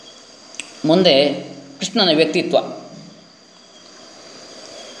ಮುಂದೆ ಕೃಷ್ಣನ ವ್ಯಕ್ತಿತ್ವ.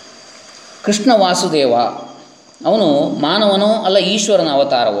 ಕೃಷ್ಣ ವಾಸುದೇವ ಅವನು ಮಾನವನೋ ಅಲ್ಲ ಈಶ್ವರನ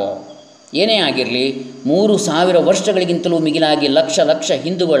ಅವತಾರವೋ ಏನೇ ಆಗಿರಲಿ 3000 ವರ್ಷಗಳಿಗಿಂತಲೂ ಮಿಗಿಲಾಗಿ ಲಕ್ಷ ಲಕ್ಷ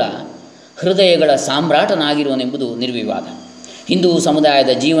ಹಿಂದೂಗಳ ಹೃದಯಗಳ ಸಾಮ್ರಾಟನಾಗಿರುವನೆಂಬುದು ನಿರ್ವಿವಾದ. ಹಿಂದೂ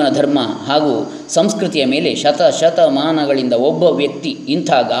ಸಮುದಾಯದ ಜೀವನ ಧರ್ಮ ಹಾಗೂ ಸಂಸ್ಕೃತಿಯ ಮೇಲೆ ಶತಮಾನಗಳಿಂದ ಒಬ್ಬ ವ್ಯಕ್ತಿ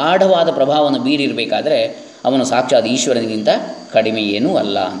ಇಂಥ ಗಾಢವಾದ ಪ್ರಭಾವವನ್ನು ಬೀರಿರಬೇಕಾದರೆ ಅವನು ಸಾಕ್ಷಾತ್ ಈಶ್ವರನಿಗಿಂತ ಕಡಿಮೆ ಏನೂ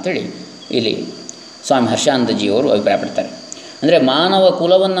ಅಲ್ಲ ಅಂಥೇಳಿ ಇಲ್ಲಿ ಸ್ವಾಮಿ ಹರ್ಷಾನಂದಜಿಯವರು ಅಭಿಪ್ರಾಯಪಡ್ತಾರೆ. ಅಂದರೆ ಮಾನವ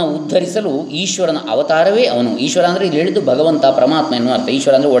ಕುಲವನ್ನು ಉದ್ಧರಿಸಲು ಈಶ್ವರನ ಅವತಾರವೇ ಅವನು. ಈಶ್ವರ ಅಂದರೆ ಇಲ್ಲಿ ಹೇಳಿದ್ದು ಭಗವಂತ ಪರಮಾತ್ಮ ಎನ್ನುವ ಅರ್ಥ.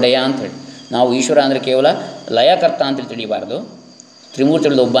 ಈಶ್ವರ ಅಂದರೆ ಒಡೆಯ ಅಂಥೇಳಿ. ನಾವು ಈಶ್ವರ ಅಂದರೆ ಕೇವಲ ಲಯಕರ್ತ ಅಂತೇಳಿ ತಿಳಿಬಾರ್ದು,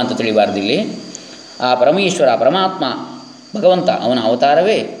 ತ್ರಿಮೂರ್ತಿಗಳದ್ದು ಒಬ್ಬ ಅಂತ ತಿಳಿಬಾರ್ದು. ಇಲ್ಲಿ ಆ ಪರಮೇಶ್ವರ ಪರಮಾತ್ಮ ಭಗವಂತ ಅವನ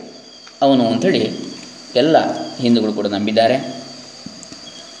ಅವತಾರವೇ ಅವನು ಅಂಥೇಳಿ ಎಲ್ಲ ಹಿಂದೂಗಳು ಕೂಡ ನಂಬಿದ್ದಾರೆ.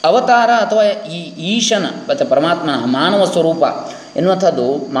 ಅವತಾರ ಅಥವಾ ಈ ಈಶನ ಮತ್ತು ಪರಮಾತ್ಮನ ಮಾನವ ಸ್ವರೂಪ ಎನ್ನುವಂಥದ್ದು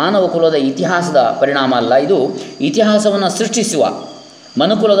ಮಾನವ ಕುಲದ ಇತಿಹಾಸದ ಪರಿಣಾಮ ಅಲ್ಲ. ಇದು ಇತಿಹಾಸವನ್ನು ಸೃಷ್ಟಿಸುವ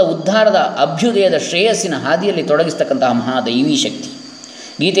ಮನುಕುಲದ ಉದ್ಧಾರದ ಅಭ್ಯುದಯದ ಶ್ರೇಯಸ್ಸಿನ ಹಾದಿಯಲ್ಲಿ ತೊಡಗಿಸ್ತಕ್ಕಂತಹ ಮಹಾದೈವೀ ಶಕ್ತಿ.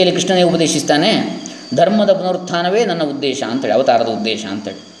 ಗೀತೆಯಲ್ಲಿ ಕೃಷ್ಣನೇ ಉಪದೇಶಿಸ್ತಾನೆ, ಧರ್ಮದ ಪುನರುತ್ಥಾನವೇ ನನ್ನ ಉದ್ದೇಶ ಅಂತೇಳಿ, ಅವತಾರದ ಉದ್ದೇಶ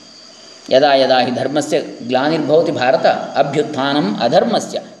ಅಂತೇಳಿ. ಯದಾ ಯದಾ ಹಿ ಧರ್ಮಸ್ಯ ಗ್ಲಾನಿರ್ಭವತಿ ಭಾರತ ಅಭ್ಯುತ್ಥಾನಂ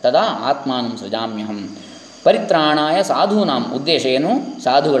ಅಧರ್ಮಸ್ಯ ತದಾ ಆತ್ಮಾನಂ ಸೃಜಾಮ್ಯಹಂ. ಪರಿತ್ರಾಣಾಯ ಸಾಧೂನಾಂ, ಉದ್ದೇಶ ಏನು?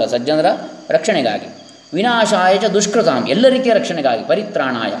 ಸಾಧುಗಳ ಸಜ್ಜನರ ರಕ್ಷಣೆಗಾಗಿ. ವಿನಾಶಾಯ ಚ ದುಷ್ಕೃತಾಂ, ಎಲ್ಲ ರೀತಿಯ ರಕ್ಷಣೆಗಾಗಿ.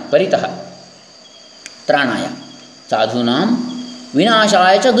 ಪರಿತ್ರಾಣಾಯ, ಪರಿತಃ ತ್ರಾಣಾಯ ಸಾಧೂನಾಂ,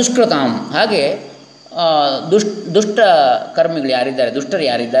 ವಿನಾಶಾಯ ಚ ದುಷ್ಕೃತಾಂ. ಹಾಗೆ ದುಷ್ಟ ಕರ್ಮಿಗಳು ಯಾರಿದ್ದಾರೆ, ದುಷ್ಟರು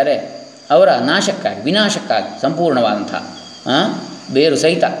ಯಾರಿದ್ದಾರೆ ಅವರ ನಾಶಕ್ಕಾಗಿ, ವಿನಾಶಕ್ಕಾಗಿ, ಸಂಪೂರ್ಣವಾದಂಥ ಬೇರು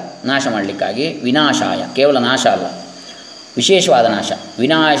ಸಹಿತ ನಾಶ ಮಾಡಲಿಕ್ಕಾಗಿ. ವಿನಾಶಾಯ, ಕೇವಲ ನಾಶ ಅಲ್ಲ, ವಿಶೇಷವಾದ ನಾಶ.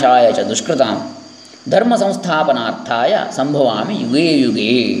 ವಿನಾಶಾಯ ಚ ದುಷ್ಕೃತಾಂ ಧರ್ಮ ಸಂಸ್ಥಾಪನಾರ್ಥಾಯ ಸಂಭವಾಮಿ ಯುಗೇ ಯುಗೇ.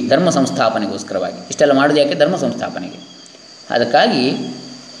 ಧರ್ಮ ಸಂಸ್ಥಾಪನೆಗೋಸ್ಕರವಾಗಿ ಇಷ್ಟೆಲ್ಲ ಮಾಡೋದು ಯಾಕೆ? ಧರ್ಮ ಸಂಸ್ಥಾಪನೆಗೆ. ಅದಕ್ಕಾಗಿ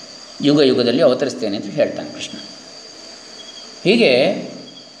ಯುಗ ಯುಗದಲ್ಲಿ ಅವತರಿಸ್ತೇನೆ ಅಂತ ಹೇಳ್ತಾನೆ ಕೃಷ್ಣ. ಹೀಗೆ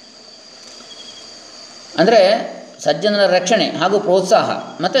ಅಂದರೆ ಸಜ್ಜನರ ರಕ್ಷಣೆ ಹಾಗೂ ಪ್ರೋತ್ಸಾಹ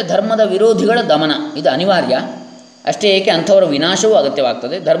ಮತ್ತು ಧರ್ಮದ ವಿರೋಧಿಗಳ ದಮನ ಇದು ಅನಿವಾರ್ಯ. ಅಷ್ಟೇ ಏಕೆ, ಅಂಥವರ ವಿನಾಶವೂ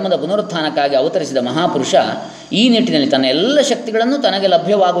ಅಗತ್ಯವಾಗ್ತದೆ. ಧರ್ಮದ ಪುನರುತ್ಥಾನಕ್ಕಾಗಿ ಅವತರಿಸಿದ ಮಹಾಪುರುಷ ಈ ನಿಟ್ಟಿನಲ್ಲಿ ತನ್ನ ಎಲ್ಲ ಶಕ್ತಿಗಳನ್ನು, ತನಗೆ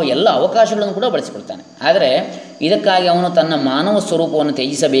ಲಭ್ಯವಾಗುವ ಎಲ್ಲ ಅವಕಾಶಗಳನ್ನು ಕೂಡ ಬಳಸಿಕೊಳ್ತಾನೆ. ಆದರೆ ಇದಕ್ಕಾಗಿ ಅವನು ತನ್ನ ಮಾನವ ಸ್ವರೂಪವನ್ನು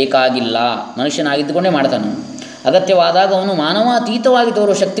ತ್ಯಜಿಸಬೇಕಾಗಿಲ್ಲ. ಮನುಷ್ಯನಾಗಿದ್ದುಕೊಂಡೇ ಮಾಡ್ತಾನೆ. ಅಗತ್ಯವಾದಾಗ ಅವನು ಮಾನವಾತೀತವಾಗಿ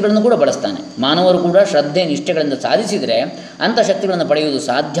ತೋರುವ ಶಕ್ತಿಗಳನ್ನು ಕೂಡ ಬಳಸ್ತಾನೆ. ಮಾನವರು ಕೂಡ ಶ್ರದ್ಧೆ ನಿಷ್ಠೆಗಳಿಂದ ಸಾಧಿಸಿದರೆ ಅಂಥ ಶಕ್ತಿಗಳನ್ನು ಪಡೆಯುವುದು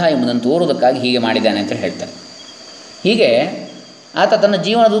ಸಾಧ್ಯ ಎಂಬುದನ್ನು ತೋರುವುದಕ್ಕಾಗಿ ಹೀಗೆ ಮಾಡಿದ್ದಾನೆ ಅಂತ ಹೇಳ್ತಾರೆ. ಹೀಗೆ ಆತ ತನ್ನ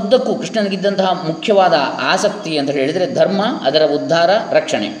ಜೀವನದ ಉದ್ದಕ್ಕೂ ಕೃಷ್ಣನಿಗಿದ್ದಂತಹ ಮುಖ್ಯವಾದ ಆಸಕ್ತಿ ಅಂತ ಹೇಳಿದರೆ ಧರ್ಮ, ಅದರ ಉದ್ಧಾರ,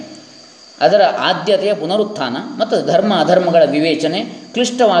 ರಕ್ಷಣೆ, ಅದರ ಆದ್ಯತೆಯ ಪುನರುತ್ಥಾನ ಮತ್ತು ಧರ್ಮ ಅಧರ್ಮಗಳ ವಿವೇಚನೆ.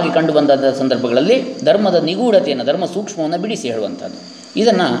 ಕ್ಲಿಷ್ಟವಾಗಿ ಕಂಡುಬಂದ ಸಂದರ್ಭಗಳಲ್ಲಿ ಧರ್ಮದ ನಿಗೂಢತೆಯನ್ನು, ಧರ್ಮ ಸೂಕ್ಷ್ಮವನ್ನು ಬಿಡಿಸಿ ಹೇಳುವಂಥದ್ದು.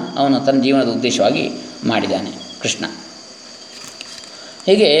 ಇದನ್ನು ಅವನು ತನ್ನ ಜೀವನದ ಉದ್ದೇಶವಾಗಿ ಮಾಡಿದ್ದಾನೆ ಕೃಷ್ಣ.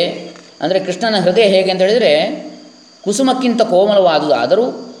 ಹೀಗೆ ಅಂದರೆ ಕೃಷ್ಣನ ಹೃದಯ ಹೇಗೆ ಅಂತ ಹೇಳಿದರೆ ಕುಸುಮಕ್ಕಿಂತ ಕೋಮಲವಾದುದು. ಆದರೂ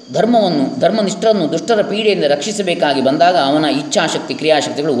ಧರ್ಮನಿಷ್ಠರನ್ನು ದುಷ್ಟರ ಪೀಡೆಯಿಂದ ರಕ್ಷಿಸಬೇಕಾಗಿ ಬಂದಾಗ ಅವನ ಇಚ್ಛಾಶಕ್ತಿ,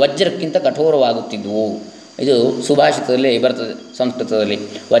 ಕ್ರಿಯಾಶಕ್ತಿಗಳು ವಜ್ರಕ್ಕಿಂತ ಕಠೋರವಾಗುತ್ತಿದ್ದವು. ಇದು ಸುಭಾಷಿತದಲ್ಲಿ ಬರ್ತದೆ, ಸಂಸ್ಕೃತದಲ್ಲಿ.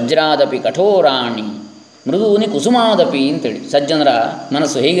 ವಜ್ರಾದಪಿ ಕಠೋರಾಣಿ ಮೃದೂನಿ ಕುಸುಮಾದಪಿ ಅಂತೇಳಿ. ಸಜ್ಜನರ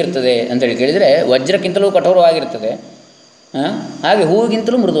ಮನಸ್ಸು ಹೇಗಿರ್ತದೆ ಅಂತೇಳಿ ಕೇಳಿದರೆ ವಜ್ರಕ್ಕಿಂತಲೂ ಕಠೋರವಾಗಿರ್ತದೆ, ಹಾಗೆ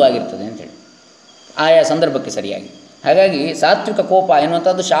ಹೂವಿಗಿಂತಲೂ ಮೃದುವಾಗಿರ್ತದೆ ಅಂತೇಳಿ, ಆಯಾ ಸಂದರ್ಭಕ್ಕೆ ಸರಿಯಾಗಿ. ಹಾಗಾಗಿ ಸಾತ್ವಿಕ ಕೋಪ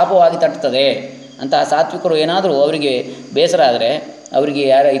ಎನ್ನುವಂಥದ್ದು ಶಾಪವಾಗಿ ತಟ್ಟುತ್ತದೆ. ಅಂತಹ ಸಾತ್ವಿಕರು ಏನಾದರೂ ಅವರಿಗೆ ಬೇಸರ ಆದರೆ, ಅವರಿಗೆ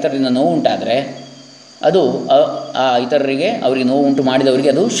ಇತರರಿಂದ ನೋವು ಉಂಟಾದರೆ ಅದು ಆ ಇತರರಿಗೆ, ಅವರಿಗೆ ನೋವು ಉಂಟು ಮಾಡಿದವರಿಗೆ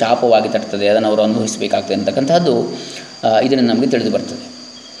ಅದು ಶಾಪವಾಗಿ ತಟ್ಟುತ್ತದೆ. ಅದನ್ನು ಅವರು ಅನುಭವಿಸಬೇಕಾಗ್ತದೆ ಅಂತಕ್ಕಂಥದ್ದು ಇದರಿಂದ ನಮಗೆ ತಿಳಿದು ಬರ್ತದೆ.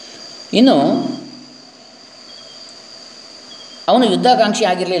 ಇನ್ನು ಅವನು ಯುದ್ಧಾಕಾಂಕ್ಷಿ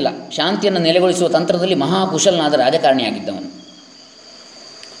ಆಗಿರಲಿಲ್ಲ. ಶಾಂತಿಯನ್ನು ನೆಲೆಗೊಳಿಸುವ ತಂತ್ರದಲ್ಲಿ ಮಹಾಕುಶಲನಾದ ರಾಜಕಾರಣಿಯಾಗಿದ್ದವನು.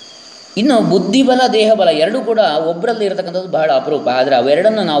 ಇನ್ನು ಬುದ್ಧಿಬಲ, ದೇಹಬಲ ಎರಡೂ ಕೂಡ ಒಬ್ಬರಲ್ಲಿ ಇರತಕ್ಕಂಥದ್ದು ಬಹಳ ಅಪರೂಪ. ಆದರೆ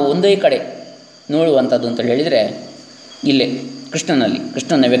ಅವೆರಡನ್ನು ನಾವು ಒಂದೇ ಕಡೆ ನೋಡುವಂಥದ್ದು ಅಂತ ಹೇಳಿದರೆ ಇಲ್ಲೇ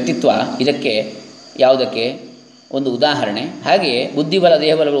ಕೃಷ್ಣನ ವ್ಯಕ್ತಿತ್ವ ಇದಕ್ಕೆ ಯಾವುದಕ್ಕೆ ಒಂದು ಉದಾಹರಣೆ. ಹಾಗೆಯೇ ಬುದ್ಧಿಬಲ,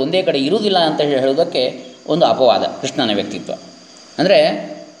 ದೇಹಬಲಗಳು ಒಂದೇ ಕಡೆ ಇರುವುದಿಲ್ಲ ಅಂತ ಹೇಳುವುದಕ್ಕೆ ಒಂದು ಅಪವಾದ ಕೃಷ್ಣನ ವ್ಯಕ್ತಿತ್ವ. ಅಂದರೆ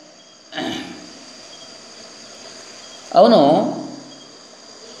ಅವನು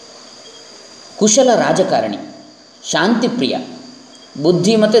ಕುಶಲ ರಾಜಕಾರಣಿ, ಶಾಂತಿಪ್ರಿಯ,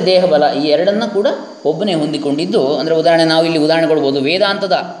 ಬುದ್ಧಿ ಮತ್ತು ದೇಹಬಲ ಈ ಎರಡನ್ನು ಕೂಡ ಒಬ್ಬನೇ ಹೊಂದಿಕೊಂಡಿದ್ದು. ಅಂದರೆ ಉದಾಹರಣೆ ಕೊಡ್ಬೋದು.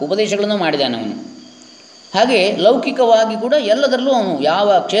 ವೇದಾಂತದ ಉಪದೇಶಗಳನ್ನು ಮಾಡಿದ್ದಾನೆ ಅವನು. ಹಾಗೆ ಲೌಕಿಕವಾಗಿ ಕೂಡ ಎಲ್ಲದರಲ್ಲೂ ಅವನು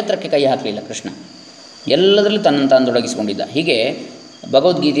ಯಾವ ಕ್ಷೇತ್ರಕ್ಕೆ ಕೈ ಹಾಕಲಿಲ್ಲ ಕೃಷ್ಣ. ಎಲ್ಲದರಲ್ಲೂ ತನ್ನನ್ನು ತಾನು ತೊಡಗಿಸಿಕೊಂಡಿದ್ದ. ಹೀಗೆ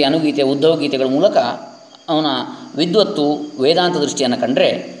ಭಗವದ್ಗೀತೆ, ಅನುಗೀತೆ, ಉದ್ಧವ ಗೀತೆಗಳ ಮೂಲಕ ಅವನ ವಿದ್ವತ್ತು, ವೇದಾಂತ ದೃಷ್ಟಿಯನ್ನು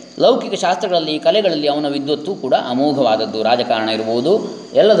ಕಂಡರೆ ಲೌಕಿಕ ಶಾಸ್ತ್ರಗಳಲ್ಲಿ, ಕಲೆಗಳಲ್ಲಿ ಅವನ ವಿದ್ವತ್ತು ಕೂಡ ಅಮೋಘವಾದದ್ದು. ರಾಜಕಾರಣ ಇರ್ಬೋದು,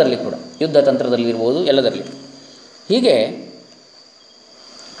 ಎಲ್ಲದರಲ್ಲಿ ಕೂಡ, ಯುದ್ಧ ತಂತ್ರದಲ್ಲಿ ಇರ್ಬೋದು, ಎಲ್ಲದರಲ್ಲಿ. ಹೀಗೆ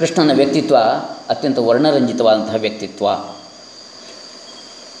ಕೃಷ್ಣನ ವ್ಯಕ್ತಿತ್ವ ಅತ್ಯಂತ ವರ್ಣರಂಜಿತವಾದಂತಹ ವ್ಯಕ್ತಿತ್ವ.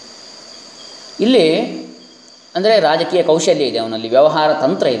 ಇಲ್ಲಿ ಅಂದರೆ ರಾಜಕೀಯ ಕೌಶಲ್ಯ ಇದೆ ಅವನಲ್ಲಿ, ವ್ಯವಹಾರ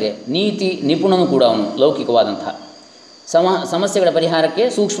ತಂತ್ರ ಇದೆ, ನೀತಿ ನಿಪುಣನು ಕೂಡ ಅವನು, ಲೌಕಿಕವಾದಂತಹ ಸಮಸ್ಯೆಗಳ ಪರಿಹಾರಕ್ಕೆ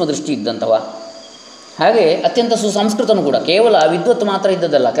ಸೂಕ್ಷ್ಮ ದೃಷ್ಟಿ ಇದ್ದಂಥವ. ಹಾಗೆ ಅತ್ಯಂತ ಸುಸಂಸ್ಕೃತನು ಕೂಡ. ಕೇವಲ ವಿದ್ವತ್ತು ಮಾತ್ರ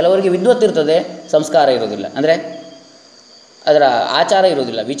ಇದ್ದದ್ದಲ್ಲ, ಕೆಲವರಿಗೆ ವಿದ್ವತ್ತು ಇರ್ತದೆ, ಸಂಸ್ಕಾರ ಇರೋದಿಲ್ಲ, ಅಂದರೆ ಅದರ ಆಚಾರ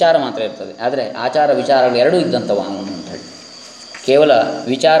ಇರೋದಿಲ್ಲ, ವಿಚಾರ ಮಾತ್ರ ಇರ್ತದೆ. ಆದರೆ ಆಚಾರ ವಿಚಾರಗಳು ಎರಡೂ ಇದ್ದಂಥವ ಅವನು ಅಂಥೇಳಿ. ಕೇವಲ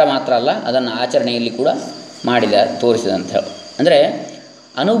ವಿಚಾರ ಮಾತ್ರ ಅಲ್ಲ, ಅದನ್ನು ಆಚರಣೆಯಲ್ಲಿ ಕೂಡ ಮಾಡಿದ ತೋರಿಸಿದಂತ ಹೇಳಿ. ಅಂದರೆ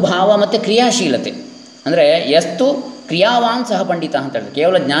ಅನುಭಾವ ಮತ್ತು ಕ್ರಿಯಾಶೀಲತೆ, ಅಂದರೆ ಎಷ್ಟು ಕ್ರಿಯಾವಾನ್ ಸಹ ಪಂಡಿತ ಅಂತ ಹೇಳ್ತಾರೆ.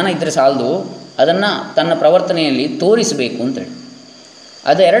 ಕೇವಲ ಜ್ಞಾನ ಇದ್ದರೆ ಸಾಲದು, ಅದನ್ನು ತನ್ನ ಪ್ರವರ್ತನೆಯಲ್ಲಿ ತೋರಿಸಬೇಕು ಅಂತೇಳಿ.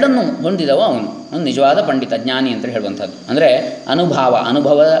 ಅದೆರಡನ್ನು ಹೊಂದಿದವ ಅವನು ನಿಜವಾದ ಪಂಡಿತ, ಜ್ಞಾನಿ ಅಂತ ಹೇಳುವಂಥದ್ದು. ಅಂದರೆ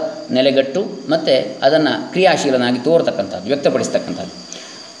ಅನುಭವದ ನೆಲೆಗಟ್ಟು ಮತ್ತು ಅದನ್ನು ಕ್ರಿಯಾಶೀಲನಾಗಿ ತೋರ್ತಕ್ಕಂಥದ್ದು, ವ್ಯಕ್ತಪಡಿಸ್ತಕ್ಕಂಥದ್ದು.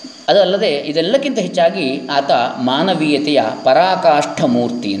 ಅದಲ್ಲದೆ ಇದೆಲ್ಲಕ್ಕಿಂತ ಹೆಚ್ಚಾಗಿ ಆತ ಮಾನವೀಯತೆಯ ಪರಾಕಾಷ್ಠ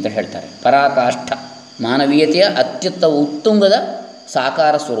ಮೂರ್ತಿ ಅಂತ ಹೇಳ್ತಾರೆ. ಪರಾಕಾಷ್ಠ, ಮಾನವೀಯತೆಯ ಅತ್ಯುತ್ತ ಉತ್ತುಂಗದ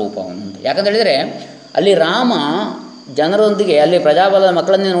ಸಾಕಾರ ಸ್ವರೂಪ ಅವನು ಅಂತ. ಯಾಕಂತ ಹೇಳಿದರೆ ಅಲ್ಲಿ ರಾಮ ಜನರೊಂದಿಗೆ, ಅಲ್ಲಿ ಪ್ರಜಾಬಲದ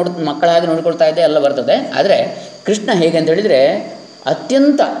ಮಕ್ಕಳನ್ನೇ ಮಕ್ಕಳ ಹಾಗೆ ನೋಡಿಕೊಳ್ತಾ ಇದ್ದೆ, ಎಲ್ಲ ಬರ್ತದೆ. ಆದರೆ ಕೃಷ್ಣ ಹೇಗೆ ಅಂತ ಹೇಳಿದರೆ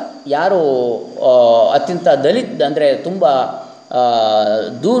ಅತ್ಯಂತ ಅತ್ಯಂತ ದಲಿತ, ಅಂದರೆ ತುಂಬ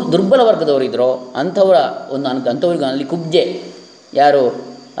ದುರ್ಬಲ ವರ್ಗದವರಿದ್ದರೋ ಅಂಥವ್ರಿಗೆ ಅಲ್ಲಿ ಕುಬ್ಜೆ, ಯಾರು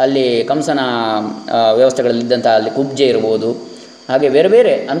ಅಲ್ಲಿ ಕಂಸನ ವ್ಯವಸ್ಥೆಗಳಲ್ಲಿದ್ದಂಥ ಅಲ್ಲಿ ಕುಬ್ಜೆ ಇರ್ಬೋದು, ಹಾಗೆ ಬೇರೆ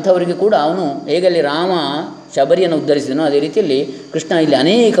ಬೇರೆ ಅಂಥವರಿಗೆ ಕೂಡ ಅವನು ಹೇಗೆ ಅಲ್ಲಿ ರಾಮ ಶಬರಿಯನ್ನು ಉದ್ಧರಿಸಿದನೋ ಅದೇ ರೀತಿಯಲ್ಲಿ ಕೃಷ್ಣ ಇಲ್ಲಿ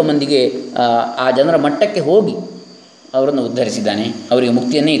ಅನೇಕ ಮಂದಿಗೆ ಆ ಜನರ ಮಟ್ಟಕ್ಕೆ ಹೋಗಿ ಅವರನ್ನು ಉದ್ಧರಿಸಿದ್ದಾನೆ, ಅವರಿಗೆ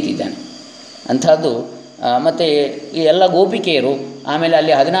ಮುಕ್ತಿಯನ್ನೇ ಇಟ್ಟಿದ್ದಾನೆ ಅಂಥದ್ದು. ಮತ್ತು ಈ ಎಲ್ಲ ಗೋಪಿಕೆಯರು, ಆಮೇಲೆ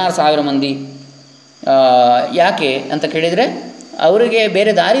ಅಲ್ಲಿ 16,000 ಮಂದಿ. ಯಾಕೆ ಅಂತ ಕೇಳಿದರೆ ಅವರಿಗೆ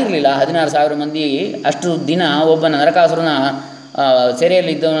ಬೇರೆ ದಾರಿ ಇರಲಿಲ್ಲ. 16,000 ಮಂದಿ ಅಷ್ಟು ದಿನ ಒಬ್ಬನ ನರಕಾಸುರನ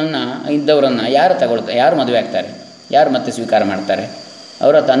ಸೆರೆಯಲ್ಲಿ ಇದ್ದವರನ್ನು ಯಾರು ಮದುವೆ ಆಗ್ತಾರೆ, ಯಾರು ಮತ್ತೆ ಸ್ವೀಕಾರ ಮಾಡ್ತಾರೆ?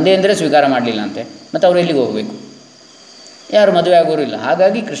 ಅವರ ತಂದೆ ಅಂದರೆ ಸ್ವೀಕಾರ ಮಾಡಲಿಲ್ಲ ಅಂತೆ, ಮತ್ತು ಅವರು ಎಲ್ಲಿಗೆ ಹೋಗಬೇಕು? ಯಾರು ಮದುವೆ ಆಗೋರು ಇಲ್ಲ.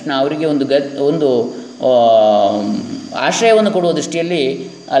 ಹಾಗಾಗಿ ಕೃಷ್ಣ ಅವರಿಗೆ ಒಂದು ಆಶ್ರಯವನ್ನು ಕೊಡುವ ದೃಷ್ಟಿಯಲ್ಲಿ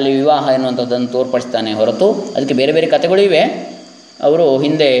ಅಲ್ಲಿ ವಿವಾಹ ಎನ್ನುವಂಥದ್ದನ್ನು ತೋರ್ಪಡಿಸ್ತಾನೆ ಹೊರತು ಅದಕ್ಕೆ ಬೇರೆ ಬೇರೆ ಕಥೆಗಳು ಇವೆ. ಅವರು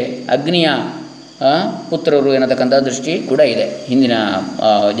ಹಿಂದೆ ಅಗ್ನಿಯ ಪುತ್ರರು ಎನ್ನತಕ್ಕಂಥ ದೃಷ್ಟಿ ಕೂಡ ಇದೆ ಹಿಂದಿನ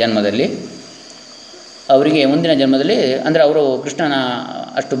ಜನ್ಮದಲ್ಲಿ. ಅವರಿಗೆ ಮುಂದಿನ ಜನ್ಮದಲ್ಲಿ, ಅಂದರೆ ಅವರು ಕೃಷ್ಣನ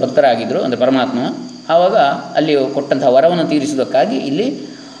ಅಷ್ಟು ಭಕ್ತರಾಗಿದ್ದರು, ಅಂದರೆ ಪರಮಾತ್ಮ. ಆವಾಗ ಅಲ್ಲಿ ಕೊಟ್ಟಂಥ ವರವನ್ನು ತೀರಿಸುವುದಕ್ಕಾಗಿ ಇಲ್ಲಿ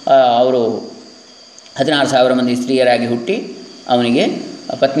ಅವರು 16,000 ಮಂದಿ ಸ್ತ್ರೀಯರಾಗಿ ಹುಟ್ಟಿ ಅವನಿಗೆ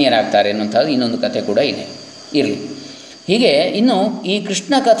ಪತ್ನಿಯರಾಗ್ತಾರೆ ಎನ್ನುವಂಥದ್ದು ಇನ್ನೊಂದು ಕಥೆ ಕೂಡ ಇದೆ. ಇರಲಿ. ಹೀಗೆ ಇನ್ನು ಈ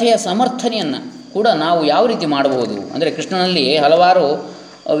ಕೃಷ್ಣ ಕಥೆಯ ಸಮರ್ಥನೆಯನ್ನು ಕೂಡ ನಾವು ಯಾವ ರೀತಿ ಮಾಡಬಹುದು ಅಂದರೆ, ಕೃಷ್ಣನಲ್ಲಿ ಹಲವಾರು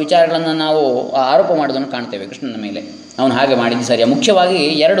ವಿಚಾರಗಳನ್ನು ನಾವು ಆರೋಪ ಮಾಡೋದನ್ನು ಕಾಣ್ತೇವೆ ಕೃಷ್ಣನ ಮೇಲೆ. ಅವನು ಹಾಗೆ ಮಾಡಿದ್ದು ಸರಿಯ. ಮುಖ್ಯವಾಗಿ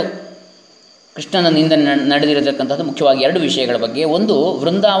ಕೃಷ್ಣನಿಂದ ನಡೆದಿರತಕ್ಕಂಥದ್ದು ಮುಖ್ಯವಾಗಿ 2 ವಿಷಯಗಳ ಬಗ್ಗೆ. ಒಂದು,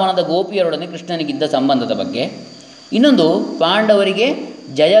 ವೃಂದಾವನದ ಗೋಪಿಯರೊಡನೆ ಕೃಷ್ಣನಿಗಿದ್ದ ಸಂಬಂಧದ ಬಗ್ಗೆ. ಇನ್ನೊಂದು, ಪಾಂಡವರಿಗೆ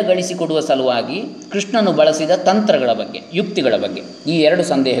ಜಯ ಗಳಿಸಿಕೊಡುವ ಸಲುವಾಗಿ ಕೃಷ್ಣನು ಬಳಸಿದ ತಂತ್ರಗಳ ಬಗ್ಗೆ, ಯುಕ್ತಿಗಳ ಬಗ್ಗೆ. ಈ 2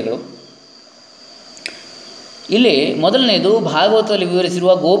 ಸಂದೇಹಗಳು ಇಲ್ಲಿ. ಮೊದಲನೇದು, ಭಾಗವತದಲ್ಲಿ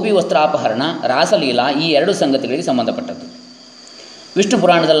ವಿವರಿಸಿರುವ ಗೋಪಿ ವಸ್ತ್ರಾಪಹರಣ, ರಾಸಲೀಲಾ, ಈ 2 ಸಂಗತಿಗಳಿಗೆ ಸಂಬಂಧಪಟ್ಟದ್ದು. ವಿಷ್ಣು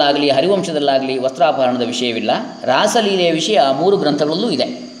ಪುರಾಣದಲ್ಲಾಗಲಿ ಹರಿವಂಶದಲ್ಲಾಗಲಿ ವಸ್ತ್ರಾಪಹರಣದ ವಿಷಯವಿಲ್ಲ. ರಾಸಲೀಲೆಯ ವಿಷಯ 3 ಗ್ರಂಥಗಳಲ್ಲೂ ಇದೆ,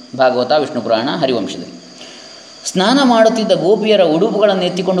 ಭಾಗವತ, ವಿಷ್ಣು ಪುರಾಣ, ಹರಿವಂಶದಲ್ಲಿ. ಸ್ನಾನ ಮಾಡುತ್ತಿದ್ದ ಗೋಪಿಯರ ಉಡುಪುಗಳನ್ನು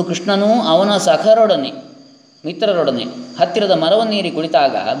ಎತ್ತಿಕೊಂಡು ಕೃಷ್ಣನು ಅವನ ಸಖರೊಡನೆ, ಮಿತ್ರರೊಡನೆ ಹತ್ತಿರದ ಮರವನ್ನೇರಿ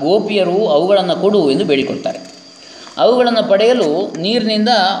ಕುಳಿತಾಗ ಗೋಪಿಯರು ಅವುಗಳನ್ನು ಕೊಡು ಎಂದು ಬೇಡಿಕೊಳ್ತಾರೆ. ಅವುಗಳನ್ನು ಪಡೆಯಲು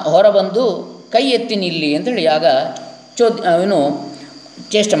ನೀರಿನಿಂದ ಹೊರಬಂದು ಕೈ ಎತ್ತಿ ನಿಲ್ಲಿ ಅಂತೇಳಿ ಆಗ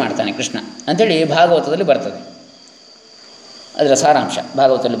ಚೇಷ್ಟೆ ಮಾಡ್ತಾನೆ ಕೃಷ್ಣ ಅಂಥೇಳಿ ಭಾಗವತದಲ್ಲಿ ಬರ್ತದೆ. ಅದರ ಸಾರಾಂಶ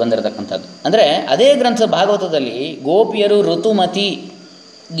ಭಾಗವತದಲ್ಲಿ ಬಂದಿರತಕ್ಕಂಥದ್ದು. ಅಂದರೆ ಅದೇ ಗ್ರಂಥ ಭಾಗವತದಲ್ಲಿ ಗೋಪಿಯರು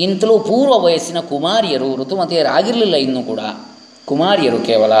ಋತುಮತಿಗಿಂತಲೂ ಪೂರ್ವ ವಯಸ್ಸಿನ ಕುಮಾರಿಯರು, ಋತುಮತಿಯರಾಗಿರಲಿಲ್ಲ ಇನ್ನೂ ಕೂಡ, ಕುಮಾರಿಯರು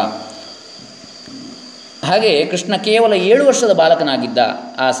ಕೇವಲ. ಹಾಗೆ ಕೃಷ್ಣ ಕೇವಲ 7 ವರ್ಷದ ಬಾಲಕನಾಗಿದ್ದ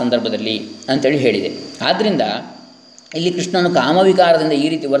ಆ ಸಂದರ್ಭದಲ್ಲಿ ಅಂಥೇಳಿ ಹೇಳಿದೆ. ಆದ್ದರಿಂದ ಇಲ್ಲಿ ಕೃಷ್ಣನು ಕಾಮವಿಕಾರದಿಂದ ಈ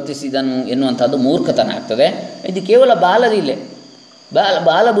ರೀತಿ ವರ್ತಿಸಿದನು ಎನ್ನುವಂಥದ್ದು ಮೂರ್ಖತನ ಆಗ್ತದೆ. ಇದು ಕೇವಲ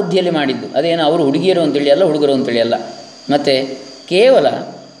ಬಾಲಬುದ್ಧಿಯಲ್ಲಿ ಮಾಡಿದ್ದು. ಅದೇನು ಅವರು ಹುಡುಗಿಯರು ಅಂತೇಳಿ ಅಲ್ಲ, ಹುಡುಗರು ಅಂತೇಳಿ ಅಲ್ಲ, ಮತ್ತು ಕೇವಲ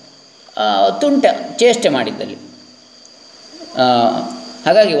ಚೇಷ್ಟೆ ಮಾಡಿದ್ದಲ್ಲಿ.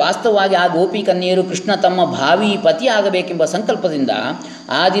 ಹಾಗಾಗಿ ವಾಸ್ತವವಾಗಿ ಆ ಗೋಪಿ ಕನ್ಯೆಯರು ಕೃಷ್ಣ ತಮ್ಮ ಭಾವಿ ಪತಿ ಆಗಬೇಕೆಂಬ ಸಂಕಲ್ಪದಿಂದ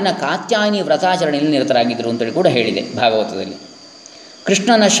ಆ ದಿನ ಕಾತ್ಯಾಯನಿ ವ್ರತಾಚರಣೆಯಲ್ಲಿ ನಿರತರಾಗಿದ್ದರು ಅಂತೇಳಿ ಕೂಡ ಹೇಳಿದೆ ಭಾಗವತದಲ್ಲಿ.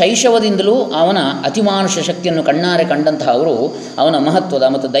 ಕೃಷ್ಣನ ಶೈಶವದಿಂದಲೂ ಅವನ ಅತಿಮಾನುಷ ಶಕ್ತಿಯನ್ನು ಕಣ್ಣಾರೆ ಕಂಡಂತಹ ಅವರು ಅವನ ಮಹತ್ವದ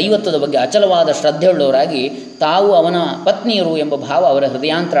ಮತ್ತು ದೈವತ್ವದ ಬಗ್ಗೆ ಅಚಲವಾದ ಶ್ರದ್ಧೆಯುಳ್ಳವರಾಗಿ ತಾವು ಅವನ ಪತ್ನಿಯರು ಎಂಬ ಭಾವ ಅವರ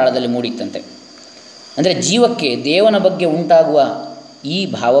ಹೃದಯಾಂತರಾಳದಲ್ಲಿ ಮೂಡಿತ್ತಂತೆ. ಅಂದರೆ ಜೀವಕ್ಕೆ ದೇವನ ಬಗ್ಗೆ ಉಂಟಾಗುವ ಈ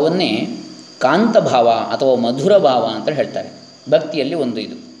ಭಾವವನ್ನೇ ಕಾಂತಭಾವ ಅಥವಾ ಮಧುರ ಭಾವ ಅಂತ ಹೇಳ್ತಾರೆ. ಭಕ್ತಿಯಲ್ಲಿ ಒಂದು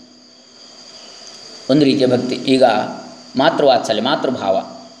ರೀತಿಯ ಭಕ್ತಿ. ಈಗ ಮಾತೃವಾತ್ಸಲ್ಯ, ಮಾತೃಭಾವ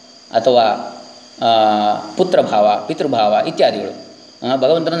ಅಥವಾ ಪುತ್ರಭಾವ, ಪಿತೃಭಾವ ಇತ್ಯಾದಿಗಳು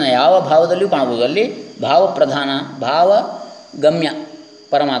ಭಗವಂತನನ್ನು ಯಾವ ಭಾವದಲ್ಲಿಯೂ ಕಾಣಬಹುದು. ಅಲ್ಲಿ ಭಾವಪ್ರಧಾನ, ಭಾವಗಮ್ಯ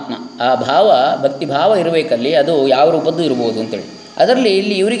ಪರಮಾತ್ಮ. ಆ ಭಾವ ಭಕ್ತಿ ಭಾವ ಇರಬೇಕಲ್ಲಿ, ಅದು ಯಾವ ರೂಪದ್ದು ಇರ್ಬೋದು ಅಂತೇಳಿ. ಅದರಲ್ಲಿ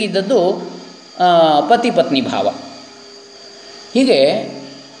ಇಲ್ಲಿ ಇವರಿಗಿದ್ದದ್ದು ಪತಿ ಪತ್ನಿ ಭಾವ. ಹೀಗೆ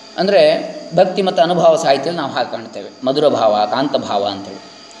ಅಂದರೆ ಭಕ್ತಿ ಮತ್ತು ಅನುಭವ ಸಾಹಿತ್ಯದಲ್ಲಿ ನಾವು ಹಾಗೆ ಕಾಣ್ತೇವೆ, ಮಧುರ ಭಾವ, ಕಾಂತ ಭಾವ ಅಂತೇಳಿ.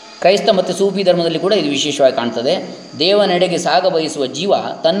 ಕ್ರೈಸ್ತ ಮತ್ತು ಸೂಫಿ ಧರ್ಮದಲ್ಲಿ ಕೂಡ ಇದು ವಿಶೇಷವಾಗಿ ಕಾಣ್ತದೆ. ದೇವನೆಡೆಗೆ ಸಾಗ ಬಯಸುವ ಜೀವ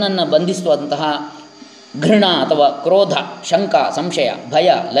ತನ್ನನ್ನು ಬಂಧಿಸುವಂತಹ ಘೃಣ ಅಥವಾ ಕ್ರೋಧ, ಶಂಕ, ಸಂಶಯ, ಭಯ,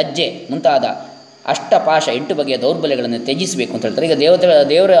 ಲಜ್ಜೆ ಮುಂತಾದ ಅಷ್ಟಪಾಶ 8 ಬಗೆಯ ದೌರ್ಬಲ್ಯಗಳನ್ನು ತ್ಯಜಿಸಬೇಕು ಅಂತ ಹೇಳ್ತಾರೆ. ಈಗ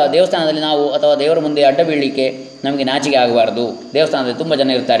ದೇವರ ದೇವಸ್ಥಾನದಲ್ಲಿ ನಾವು ಅಥವಾ ದೇವರ ಮುಂದೆ ಅಡ್ಡ ಬೀಳಲಿಕ್ಕೆ ನಮಗೆ ನಾಚಿಕೆ ಆಗಬಾರ್ದು. ದೇವಸ್ಥಾನದಲ್ಲಿ ತುಂಬ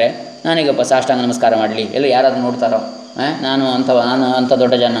ಜನ ಇರ್ತಾರೆ, ನಾನೀಗಪ್ಪ ಸಾಷ್ಟಾಂಗ ನಮಸ್ಕಾರ ಮಾಡಲಿ, ಎಲ್ಲ ಯಾರಾದರೂ ನೋಡ್ತಾರೋ, ನಾನು ಅಂಥ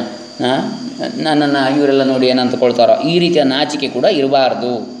ದೊಡ್ಡ ಜನ, ನನ್ನನ್ನು ಇವರೆಲ್ಲ ನೋಡಿ ಏನಂತಕೊಳ್ತಾರೋ, ಈ ರೀತಿಯ ನಾಚಿಕೆ ಕೂಡ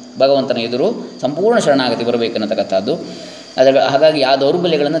ಇರಬಾರ್ದು. ಭಗವಂತನ ಎದುರು ಸಂಪೂರ್ಣ ಶರಣಾಗತಿ ಬರಬೇಕನ್ನತಕ್ಕಂಥದ್ದು. ಹಾಗಾಗಿ ಆ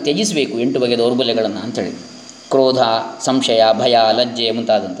ದೌರ್ಬಲ್ಯಗಳನ್ನು ತ್ಯಜಿಸಬೇಕು, 8 ಬಗೆಯ ದೌರ್ಬಲ್ಯಗಳನ್ನು ಅಂಥೇಳಿ. ಕ್ರೋಧ, ಸಂಶಯ, ಭಯ, ಲಜ್ಜೆ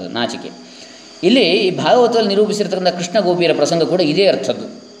ಮುಂತಾದಂಥದ್ದು, ನಾಚಿಕೆ. ಇಲ್ಲಿ ಈ ಭಾಗವತದಲ್ಲಿ ನಿರೂಪಿಸಿರ್ತಕ್ಕಂಥ ಕೃಷ್ಣ ಗೋಪಿಯರ ಪ್ರಸಂಗ ಕೂಡ ಇದೇ ಅರ್ಥದ್ದು.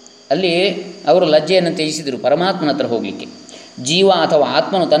 ಅಲ್ಲಿ ಅವರು ಲಜ್ಜೆಯನ್ನು ತ್ಯಜಿಸಿದರು ಪರಮಾತ್ಮನ ಹತ್ರ ಹೋಗಲಿಕ್ಕೆ. ಜೀವ ಅಥವಾ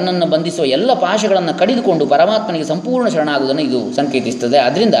ಆತ್ಮನು ತನ್ನನ್ನು ಬಂಧಿಸುವ ಎಲ್ಲ ಪಾಶಗಳನ್ನು ಕಡಿದುಕೊಂಡು ಪರಮಾತ್ಮನಿಗೆ ಸಂಪೂರ್ಣ ಶರಣಾಗುವುದನ್ನು ಇದು ಸಂಕೇತಿಸ್ತದೆ.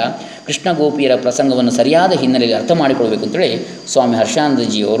 ಆದ್ದರಿಂದ ಕೃಷ್ಣ ಗೋಪಿಯರ ಪ್ರಸಂಗವನ್ನು ಸರಿಯಾದ ಹಿನ್ನೆಲೆಯಲ್ಲಿ ಅರ್ಥ ಮಾಡಿಕೊಳ್ಬೇಕು ಅಂತೇಳಿ ಸ್ವಾಮಿ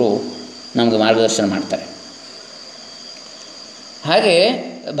ಹರ್ಷಾನಂದಜಿಯವರು ನಮಗೆ ಮಾರ್ಗದರ್ಶನ ಮಾಡ್ತಾರೆ. ಹಾಗೆ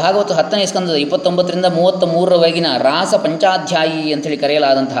ಭಾಗವತ 10ನೇ ಸ್ಕಂದದ 29ರಿಂದ 33ರವರೆಗಿನ ರಾಸ ಪಂಚಾಧ್ಯಾಯಿ ಅಂಥೇಳಿ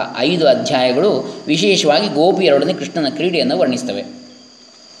ಕರೆಯಲಾದಂತಹ 5 ಅಧ್ಯಾಯಗಳು ವಿಶೇಷವಾಗಿ ಗೋಪಿಯರೊಡನೆ ಕೃಷ್ಣನ ಕ್ರೀಡೆಯನ್ನು ವರ್ಣಿಸ್ತವೆ.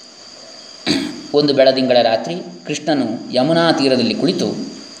 ಒಂದು ಬೆಳದಿಂಗಳ ರಾತ್ರಿ ಕೃಷ್ಣನು ಯಮುನಾ ತೀರದಲ್ಲಿ ಕುಳಿತು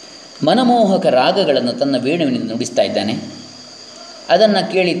ಮನಮೋಹಕ ರಾಗಗಳನ್ನು ತನ್ನ ವೇಣುವಿನಿಂದ ನುಡಿಸ್ತಾ ಇದ್ದಾನೆ. ಅದನ್ನು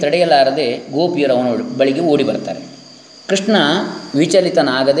ಕೇಳಿ ತಡೆಯಲಾರದೆ ಗೋಪಿಯರು ಅವನ ಬಳಿಗೆ ಓಡಿ ಬರ್ತಾರೆ. ಕೃಷ್ಣ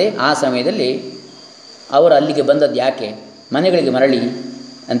ವಿಚಲಿತನಾಗದೆ ಆ ಸಮಯದಲ್ಲಿ ಅವರು ಅಲ್ಲಿಗೆ ಬಂದದ್ದು ಯಾಕೆ, ಮನೆಗಳಿಗೆ ಮರಳಿ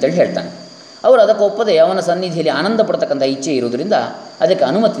ಅಂತೇಳಿ ಹೇಳ್ತಾನೆ. ಅವರು ಅದಕ್ಕೆ ಒಪ್ಪದೆ ಅವನ ಸನ್ನಿಧಿಯಲ್ಲಿ ಆನಂದ ಪಡ್ತಕ್ಕಂಥ ಇಚ್ಛೆ ಇರುವುದರಿಂದ ಅದಕ್ಕೆ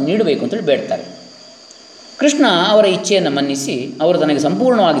ಅನುಮತಿ ನೀಡಬೇಕು ಅಂತೇಳಿ ಬೇಡ್ತಾರೆ. ಕೃಷ್ಣ ಅವರ ಇಚ್ಛೆಯನ್ನು ಮನ್ನಿಸಿ ಅವರು ತನಗೆ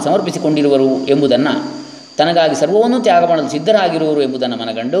ಸಂಪೂರ್ಣವಾಗಿ ಸಮರ್ಪಿಸಿಕೊಂಡಿರುವರು ಎಂಬುದನ್ನು, ತನಗಾಗಿ ಸರ್ವವನ್ನೂ ತ್ಯಾಗ ಮಾಡಲು ಸಿದ್ಧರಾಗಿರುವರು ಎಂಬುದನ್ನು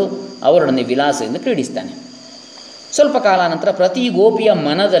ಮನಗಂಡು ಅವರೊಡನೆ ವಿಲಾಸದಿಂದ ಕ್ರೀಡಿಸ್ತಾನೆ. ಸ್ವಲ್ಪ ಕಾಲ ನಂತರ ಪ್ರತಿ ಗೋಪಿಯ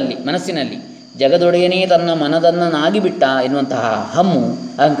ಮನಸ್ಸಿನಲ್ಲಿ ಜಗದೊಡೆಯನೇ ತನ್ನ ಮನದನ್ನಾಗಿಬಿಟ್ಟ ಎನ್ನುವಂತಹ ಹಮ್ಮು,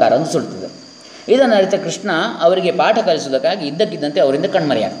 ಅಹಂಕಾರವನ್ನು ಸುಳ್ತದೆ. ಇದನ್ನು ಅರಿತ ಕೃಷ್ಣ ಅವರಿಗೆ ಪಾಠ ಕಲಿಸುವುದಕ್ಕಾಗಿ ಇದ್ದಕ್ಕಿದ್ದಂತೆ ಅವರಿಂದ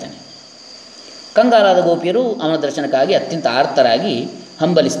ಕಣ್ಮರೆಯಾಗ್ತಾನೆ. ಕಂಗಾಲಾದ ಗೋಪಿಯರು ಅವನ ದರ್ಶನಕ್ಕಾಗಿ ಅತ್ಯಂತ ಆರ್ತರಾಗಿ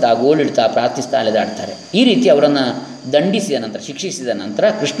ಹಂಬಲಿಸ್ತಾ, ಗೋಳಿಡ್ತಾ, ಪ್ರಾರ್ಥಿಸ್ತಾ ಅಲೆದಾಡ್ತಾರೆ. ಈ ರೀತಿ ಅವರನ್ನು ದಂಡಿಸಿದ ನಂತರ, ಶಿಕ್ಷಿಸಿದ ನಂತರ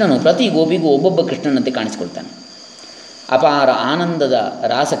ಕೃಷ್ಣನು ಪ್ರತಿ ಗೋಪಿಗೂ ಒಬ್ಬೊಬ್ಬ ಕೃಷ್ಣನಂತೆ ಕಾಣಿಸಿಕೊಳ್ತಾನೆ. ಅಪಾರ ಆನಂದದ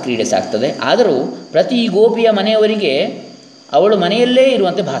ರಾಸಕ್ರೀಡೆ ಸಾಗ್ತದೆ. ಆದರೂ ಪ್ರತಿ ಗೋಪಿಯ ಮನೆಯವರಿಗೆ ಅವಳು ಮನೆಯಲ್ಲೇ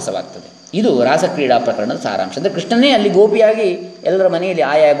ಇರುವಂತೆ ಭಾಸವಾಗ್ತದೆ. ಇದು ರಾಸಕ್ರೀಡಾ ಪ್ರಕರಣದ ಸಾರಾಂಶ. ಅಂದರೆ ಕೃಷ್ಣನೇ ಅಲ್ಲಿ ಗೋಪಿಯಾಗಿ ಎಲ್ಲರ ಮನೆಯಲ್ಲಿ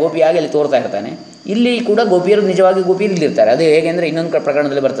ಆಯಾ ಗೋಪಿಯಾಗಿ ಅಲ್ಲಿ ತೋರ್ತಾ ಇರ್ತಾನೆ. ಇಲ್ಲಿ ಕೂಡ ಗೋಪಿಯರು ನಿಜವಾಗಿ ಗೋಪಿಯರು ಇಲ್ಲಿರ್ತಾರೆ. ಅದು ಹೇಗೆ ಅಂದರೆ ಇನ್ನೊಂದು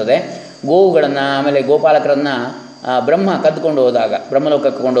ಪ್ರಕರಣದಲ್ಲಿ ಬರ್ತದೆ, ಗೋವುಗಳನ್ನು ಆಮೇಲೆ ಗೋಪಾಲಕರನ್ನು ಬ್ರಹ್ಮ ಕದ್ದುಕೊಂಡು ಹೋದಾಗ,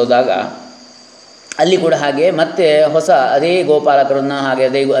 ಬ್ರಹ್ಮಲೋಕಕ್ಕೆ ಕೊಂಡು ಹೋದಾಗ ಅಲ್ಲಿ ಕೂಡ ಹಾಗೆ ಮತ್ತೆ ಹೊಸ ಅದೇ ಗೋಪಾಲಕರನ್ನು ಹಾಗೆ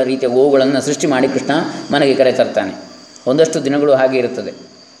ಅದೇ ರೀತಿಯ ಗೋವುಗಳನ್ನು ಸೃಷ್ಟಿ ಮಾಡಿ ಕೃಷ್ಣ ಮನೆಗೆ ಕರೆ ತರ್ತಾನೆ. ಒಂದಷ್ಟು ದಿನಗಳು ಹಾಗೆ ಇರುತ್ತದೆ.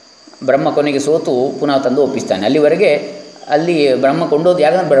 ಬ್ರಹ್ಮ ಕೊನೆಗೆ ಸೋತು ಪುನಃ ತಂದು ಒಪ್ಪಿಸ್ತಾನೆ. ಅಲ್ಲಿವರೆಗೆ ಅಲ್ಲಿ ಬ್ರಹ್ಮ ಕೊಂಡೋದು,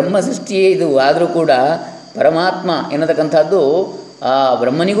 ಯಾಕಂದರೆ ಬ್ರಹ್ಮ ಸೃಷ್ಟಿಯೇ ಇದು. ಆದರೂ ಕೂಡ ಪರಮಾತ್ಮ ಎನ್ನತಕ್ಕಂಥದ್ದು ಆ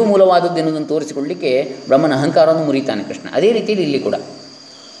ಬ್ರಹ್ಮನಿಗೂ ಮೂಲವಾದದ್ದು ಎನ್ನುವುದನ್ನು ತೋರಿಸಿಕೊಳ್ಳಲಿಕ್ಕೆ ಬ್ರಹ್ಮನ ಅಹಂಕಾರವನ್ನು ಮುರಿತಾನೆ ಕೃಷ್ಣ. ಅದೇ ರೀತಿಯಲ್ಲಿ ಇಲ್ಲಿ ಕೂಡ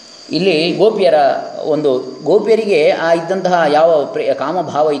ಇಲ್ಲಿ ಗೋಪಿಯರಿಗೆ ಆ ಇದ್ದಂತಹ ಯಾವ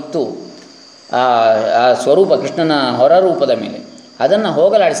ಕಾಮಭಾವ ಇತ್ತು ಆ ಸ್ವರೂಪ ಕೃಷ್ಣನ ಹೊರರೂಪದ ಮೇಲೆ, ಅದನ್ನು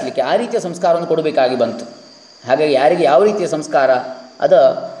ಹೋಗಲಾಡಿಸಲಿಕ್ಕೆ ಆ ರೀತಿಯ ಸಂಸ್ಕಾರವನ್ನು ಕೊಡಬೇಕಾಗಿ ಬಂತು. ಹಾಗಾಗಿ ಯಾರಿಗೆ ಯಾವ ರೀತಿಯ ಸಂಸ್ಕಾರ ಅದು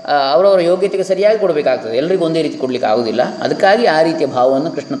ಅವರವರ ಯೋಗ್ಯತೆಗೆ ಸರಿಯಾಗಿ ಕೊಡಬೇಕಾಗ್ತದೆ. ಎಲ್ಲರಿಗೂ ಒಂದೇ ರೀತಿ ಕೊಡಲಿಕ್ಕೆ ಆಗೋದಿಲ್ಲ. ಅದಕ್ಕಾಗಿ ಆ ರೀತಿಯ ಭಾವವನ್ನು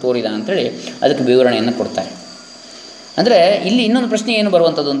ಕೃಷ್ಣ ತೋರಿದ ಅಂಥೇಳಿ ಅದಕ್ಕೆ ವಿವರಣೆಯನ್ನು ಕೊಡ್ತಾರೆ. ಅಂದರೆ ಇಲ್ಲಿ ಇನ್ನೊಂದು ಪ್ರಶ್ನೆ ಏನು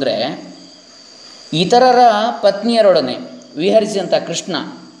ಬರುವಂಥದ್ದು ಅಂದರೆ, ಇತರರ ಪತ್ನಿಯರೊಡನೆ ವಿಹರಿಸಿದಂಥ ಕೃಷ್ಣ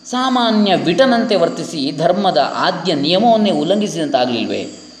ಸಾಮಾನ್ಯ ವಿಟನಂತೆ ವರ್ತಿಸಿ ಧರ್ಮದ ಆದ್ಯ ನಿಯಮವನ್ನೇ ಉಲ್ಲಂಘಿಸಿದಂತಾಗಲಿಲ್ವೇ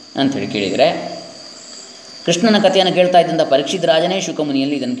ಅಂಥೇಳಿ ಕೇಳಿದರೆ, ಕೃಷ್ಣನ ಕಥೆಯನ್ನು ಕೇಳ್ತಾ ಇದ್ದಂಥ ಪರೀಕ್ಷಿತ್ ರಾಜನೇ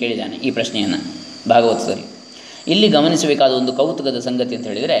ಶುಕಮುನಿಯಲ್ಲಿ ಇದನ್ನು ಕೇಳಿದ್ದಾನೆ ಈ ಪ್ರಶ್ನೆಯನ್ನು ಭಾಗವತದಲ್ಲಿ. ಇಲ್ಲಿ ಗಮನಿಸಬೇಕಾದ ಒಂದು ಕೌತುಕದ ಸಂಗತಿ ಅಂತ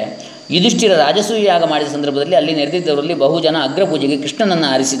ಹೇಳಿದರೆ, ಯುಧಿಷ್ಠಿರ ರಾಜಸೂಯ ಯಾಗ ಮಾಡಿದ ಸಂದರ್ಭದಲ್ಲಿ ಅಲ್ಲಿ ನೆರೆದಿದ್ದವರಲ್ಲಿ ಬಹುಜನ ಅಗ್ರಪೂಜೆಗೆ ಕೃಷ್ಣನನ್ನು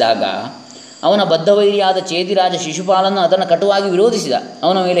ಆರಿಸಿದಾಗ ಅವನ ಬದ್ಧವೈರಿಯಾದ ಚೇದಿರಾಜ ಶಿಶುಪಾಲನ್ನು ಅದನ್ನು ಕಟುವಾಗಿ ವಿರೋಧಿಸಿದ.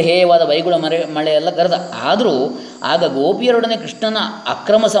 ಅವನ ಮೇಲೆ ಹೇಯವಾದ ಬೈಗುಳ ಮಳೆಯೆಲ್ಲ ಕರೆದ. ಆದರೂ ಆಗ ಗೋಪಿಯರೊಡನೆ ಕೃಷ್ಣನ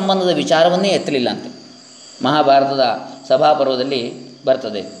ಅಕ್ರಮ ಸಂಬಂಧದ ವಿಚಾರವನ್ನೇ ಎತ್ತಲಿಲ್ಲ ಅಂತೆ. ಮಹಾಭಾರತದ ಸಭಾಪರ್ವದಲ್ಲಿ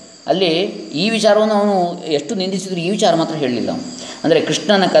ಬರ್ತದೆ. ಅಲ್ಲಿ ಈ ವಿಚಾರವನ್ನು ಅವನು ಎಷ್ಟು ನಿಂದಿಸಿದರೂ ಈ ವಿಚಾರ ಮಾತ್ರ ಹೇಳಲಿಲ್ಲ ಅವನು. ಅಂದರೆ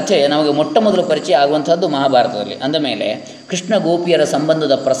ಕೃಷ್ಣನ ಕಥೆ ನಮಗೆ ಮೊಟ್ಟ ಮೊದಲು ಪರಿಚಯ ಆಗುವಂಥದ್ದು ಮಹಾಭಾರತದಲ್ಲಿ. ಅಂದಮೇಲೆ ಕೃಷ್ಣ ಗೋಪಿಯರ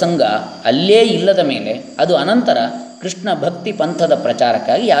ಸಂಬಂಧದ ಪ್ರಸಂಗ ಅಲ್ಲೇ ಇಲ್ಲದ ಮೇಲೆ ಅದು ಅನಂತರ ಕೃಷ್ಣ ಭಕ್ತಿ ಪಂಥದ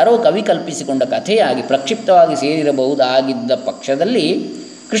ಪ್ರಚಾರಕ್ಕಾಗಿ ಯಾರೋ ಕವಿ ಕಲ್ಪಿಸಿಕೊಂಡ ಕಥೆಯಾಗಿ ಪ್ರಕ್ಷಿಪ್ತವಾಗಿ ಸೇರಿರಬಹುದಾಗಿದ್ದ ಪಕ್ಷದಲ್ಲಿ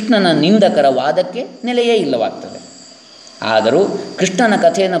ಕೃಷ್ಣನ ನಿಂದಕರ ವಾದಕ್ಕೆ ನೆಲೆಯೇ ಇಲ್ಲವಾಗ್ತದೆ. ಆದರೂ ಕೃಷ್ಣನ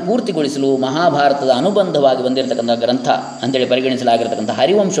ಕಥೆಯನ್ನು ಪೂರ್ತಿಗೊಳಿಸಲು ಮಹಾಭಾರತದ ಅನುಬಂಧವಾಗಿ ಬಂದಿರತಕ್ಕಂಥ ಗ್ರಂಥ ಅಂತೇಳಿ ಪರಿಗಣಿಸಲಾಗಿರತಕ್ಕಂಥ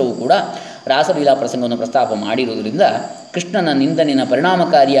ಹರಿವಂಶವು ಕೂಡ ರಾಸಲೀಲಾ ಪ್ರಸಂಗವನ್ನು ಪ್ರಸ್ತಾಪ ಮಾಡಿರುವುದರಿಂದ ಕೃಷ್ಣನ ನಿಂದನೆಯ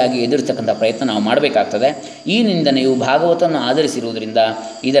ಪರಿಣಾಮಕಾರಿಯಾಗಿ ಎದುರಿಸ್ತಕ್ಕಂಥ ಪ್ರಯತ್ನ ನಾವು ಮಾಡಬೇಕಾಗ್ತದೆ. ಈ ನಿಂದನೆಯು ಭಾಗವತವನ್ನು ಆಧರಿಸಿರುವುದರಿಂದ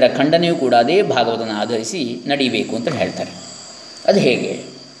ಇದರ ಖಂಡನೆಯೂ ಕೂಡ ಅದೇ ಭಾಗವತನ ಆಧರಿಸಿ ನಡೀಬೇಕು ಅಂತ ಹೇಳ್ತಾರೆ. ಅದು ಹೇಗೆ?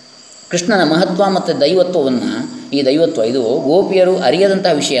 ಕೃಷ್ಣನ ಮಹತ್ವ ಮತ್ತು ದೈವತ್ವವನ್ನು, ಈ ದೈವತ್ವ ಇದು ಗೋಪಿಯರು ಅರಿಯದಂಥ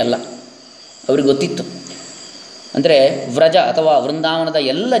ವಿಷಯ ಅಲ್ಲ, ಅವ್ರಿಗೆ ಗೊತ್ತಿತ್ತು. ಅಂದರೆ ವ್ರಜ ಅಥವಾ ವೃಂದಾವನದ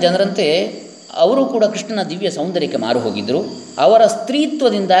ಎಲ್ಲ ಜನರಂತೆ ಅವರು ಕೂಡ ಕೃಷ್ಣನ ದಿವ್ಯ ಸೌಂದರ್ಯಕ್ಕೆ ಮಾರು ಹೋಗಿದ್ದರು. ಅವರ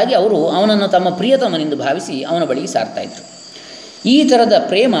ಸ್ತ್ರೀತ್ವದಿಂದಾಗಿ ಅವರು ಅವನನ್ನು ತಮ್ಮ ಪ್ರಿಯತಮನೆಂದು ಭಾವಿಸಿ ಅವನ ಬಳಿಗೆ ಸಾರ್ತಾಯಿದ್ರು. ಈ ಥರದ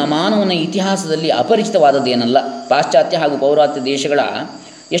ಪ್ರೇಮ ಮಾನವನ ಇತಿಹಾಸದಲ್ಲಿ ಅಪರಿಚಿತವಾದದ್ದೇನಲ್ಲ. ಪಾಶ್ಚಾತ್ಯ ಹಾಗೂ ಪೌರಾತ್ಯ ದೇಶಗಳ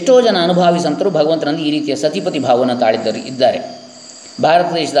ಎಷ್ಟೋ ಜನ ಅನುಭಾವಿ ಸಂತರು ಭಗವಂತನಲ್ಲಿ ಈ ರೀತಿಯ ಸತಿಪತಿ ಭಾವವನ್ನು ತಾಳಿದ್ದರು ಇದ್ದಾರೆ. ಭಾರತ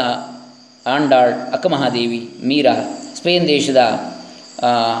ದೇಶದ ಆಂಡಾಳ್, ಅಕ್ಕಮಹಾದೇವಿ, ಮೀರಾ, ಸ್ಪೇನ್ ದೇಶದ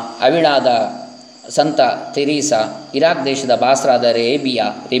ಅವಿಳಾದ ಸಂತ ತೆರೀಸಾ, ಇರಾಕ್ ದೇಶದ ಬಾಸ್ರಾದ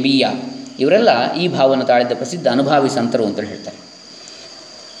ರೆಬಿಯಾ ಇವರೆಲ್ಲ ಈ ಭಾವವನ್ನು ತಾಳಿದ್ದ ಪ್ರಸಿದ್ಧ ಅನುಭಾವಿ ಸಂತರು ಅಂತ ಹೇಳ್ತಾರೆ.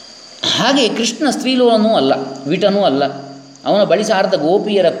 ಹಾಗೆ ಕೃಷ್ಣ ಸ್ತ್ರೀಲೋಲನೂ ಅಲ್ಲ, ವಿಟನೂ ಅಲ್ಲ. ಅವನ ಬಳಿ ಸಾರದ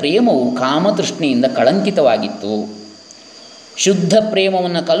ಗೋಪಿಯರ ಪ್ರೇಮವು ಕಾಮತೃಷ್ಣೆಯಿಂದ ಕಳಂಕಿತವಾಗಿತ್ತು. ಶುದ್ಧ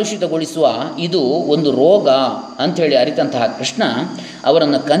ಪ್ರೇಮವನ್ನು ಕಲುಷಿತಗೊಳಿಸುವ ಇದು ಒಂದು ರೋಗ ಅಂಥೇಳಿ ಅರಿತಂತಹ ಕೃಷ್ಣ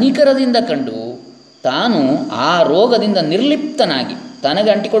ಅವರನ್ನು ಕನಿಕರದಿಂದ ಕಂಡು ತಾನು ಆ ರೋಗದಿಂದ ನಿರ್ಲಿಪ್ತನಾಗಿ,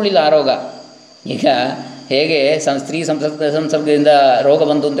 ತನಗೆ ಅಂಟಿಕೊಳ್ಳಿಲ್ಲ ಆ ರೋಗ. ಈಗ ಹೇಗೆ ಸ್ತ್ರೀ ಸಂಸರ್ಗದಿಂದ ರೋಗ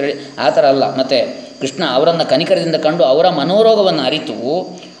ಬಂತು ಅಂತೇಳಿ ಆ ಥರ ಅಲ್ಲ. ಮತ್ತು ಕೃಷ್ಣ ಅವರನ್ನು ಕನಿಕರದಿಂದ ಕಂಡು ಅವರ ಮನೋರೋಗವನ್ನು ಅರಿತು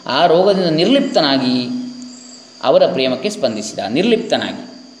ಆ ರೋಗದಿಂದ ನಿರ್ಲಿಪ್ತನಾಗಿ ಅವರ ಪ್ರೇಮಕ್ಕೆ ನಿರ್ಲಿಪ್ತನಾಗಿ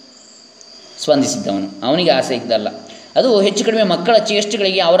ಸ್ಪಂದಿಸಿದ್ದವನು. ಅವನಿಗೆ ಆಸೆ ಇದ್ದಲ್ಲ. ಅದು ಹೆಚ್ಚು ಕಡಿಮೆ ಮಕ್ಕಳ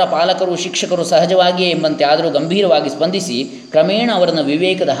ಚೇಷ್ಟೆಗಳಿಗೆ ಅವರ ಪಾಲಕರು, ಶಿಕ್ಷಕರು ಸಹಜವಾಗಿಯೇ ಎಂಬಂತೆ ಆದರೂ ಗಂಭೀರವಾಗಿ ಸ್ಪಂದಿಸಿ ಕ್ರಮೇಣ ಅವರನ್ನು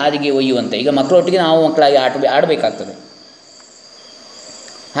ವಿವೇಕದ ಹಾದಿಗೆ ಒಯ್ಯುವಂತೆ. ಈಗ ಮಕ್ಕಳೊಟ್ಟಿಗೆ ನಾವು ಮಕ್ಕಳಾಗಿ ಆಡಬೇಕಾಗ್ತದೆ.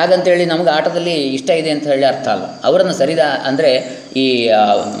 ಹಾಗಂತೇಳಿ ನಮಗೆ ಆಟದಲ್ಲಿ ಇಷ್ಟ ಇದೆ ಅಂತ ಹೇಳಿ ಅರ್ಥ ಅಲ್ಲ. ಅವರನ್ನು ಅಂದರೆ ಈ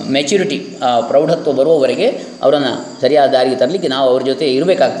ಮೆಚ್ಯೂರಿಟಿ, ಪ್ರೌಢತ್ವ ಬರುವವರೆಗೆ ಅವರನ್ನು ಸರಿಯಾದ ದಾರಿಗೆ ತರಲಿಕ್ಕೆ ನಾವು ಅವ್ರ ಜೊತೆ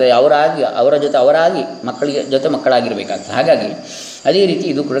ಇರಬೇಕಾಗ್ತದೆ. ಅವರ ಜೊತೆ ಅವರಾಗಿ ಮಕ್ಕಳಾಗಿರಬೇಕಾಗ್ತದೆ. ಹಾಗಾಗಿ ಅದೇ ರೀತಿ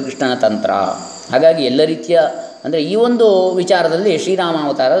ಇದು ಕೂಡ ಕೃಷ್ಣನ ತಂತ್ರ. ಹಾಗಾಗಿ ಎಲ್ಲ ರೀತಿಯ ಅಂದರೆ ಈ ಒಂದು ವಿಚಾರದಲ್ಲಿ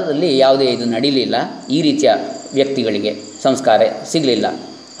ಶ್ರೀರಾಮಾವತಾರದಲ್ಲಿ ಯಾವುದೇ ಇದು ನಡೀಲಿಲ್ಲ. ಈ ರೀತಿಯ ವ್ಯಕ್ತಿಗಳಿಗೆ ಸಂಸ್ಕಾರ ಸಿಗಲಿಲ್ಲ.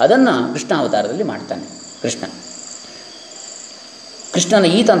 ಅದನ್ನು ಕೃಷ್ಣಾವತಾರದಲ್ಲಿ ಮಾಡ್ತಾನೆ ಕೃಷ್ಣನ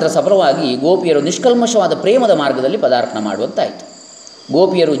ಈ ತಂತ್ರ ಸಫಲವಾಗಿ ಗೋಪಿಯರು ನಿಷ್ಕಲ್ಮಶವಾದ ಪ್ರೇಮದ ಮಾರ್ಗದಲ್ಲಿ ಪದಾರ್ಪಣೆ ಮಾಡುವಂತಾಯಿತು.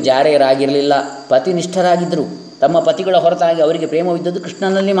 ಗೋಪಿಯರು ಜಾರೆಯರಾಗಿರಲಿಲ್ಲ, ಪತಿನಿಷ್ಠರಾಗಿದ್ದರು. ತಮ್ಮ ಪತಿಗಳ ಹೊರತಾಗಿ ಅವರಿಗೆ ಪ್ರೇಮವಿದ್ದದ್ದು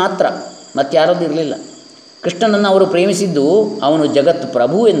ಕೃಷ್ಣನಲ್ಲಿ ಮಾತ್ರ, ಮತ್ತಾರಲ್ಲೂ ಇರಲಿಲ್ಲ. ಕೃಷ್ಣನನ್ನು ಅವರು ಪ್ರೇಮಿಸಿದ್ದು ಅವನು ಜಗತ್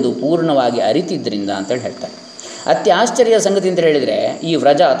ಪ್ರಭು ಎಂದು ಪೂರ್ಣವಾಗಿ ಅರಿತಿದ್ದರಿಂದ ಅಂತೇಳಿ ಹೇಳ್ತಾರೆ. ಅತ್ಯಾಶ್ಚರ್ಯ ಸಂಗತಿ ಅಂತ ಹೇಳಿದರೆ, ಈ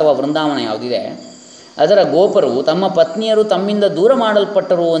ವ್ರಜ ಅಥವಾ ವೃಂದಾವನ ಯಾವುದಿದೆ ಅದರ ಗೋಪರು ತಮ್ಮ ಪತ್ನಿಯರು ತಮ್ಮಿಂದ ದೂರ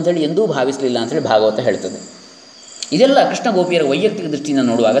ಮಾಡಲ್ಪಟ್ಟರು ಅಂಥೇಳಿ ಎಂದೂ ಭಾವಿಸಲಿಲ್ಲ ಅಂಥೇಳಿ ಭಾಗವತ ಹೇಳ್ತದೆ. ಇದೆಲ್ಲ ಕೃಷ್ಣ ಗೋಪಿಯರ ವೈಯಕ್ತಿಕ ದೃಷ್ಟಿಯಿಂದ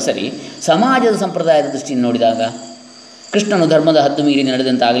ನೋಡುವಾಗ ಸರಿ. ಸಮಾಜದ ಸಂಪ್ರದಾಯದ ದೃಷ್ಟಿಯಿಂದ ನೋಡಿದಾಗ ಕೃಷ್ಣನು ಧರ್ಮದ ಹದ್ದು ಮೀರಿ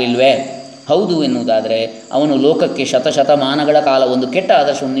ನಡೆದಂತಾಗಲಿಲ್ವೇ? ಹೌದು ಎನ್ನುವುದಾದರೆ ಅವನು ಲೋಕಕ್ಕೆ ಶತಶತಮಾನಗಳ ಕಾಲ ಒಂದು ಕೆಟ್ಟ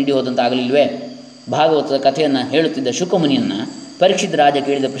ಆದರ್ಶವನ್ನು ನೀಡಿ ಹೋದಂತಾಗಲಿಲ್ವೇ? ಭಾಗವತದ ಕಥೆಯನ್ನು ಹೇಳುತ್ತಿದ್ದ ಶುಕಮುನಿಯನ್ನು ಪರೀಕ್ಷಿತ ರಾಜ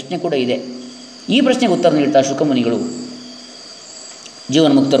ಕೇಳಿದ ಪ್ರಶ್ನೆ ಕೂಡ ಇದೆ. ಈ ಪ್ರಶ್ನೆಗೆ ಉತ್ತರ ನೀಡ್ತಾ ಶುಕಮುನಿಗಳು,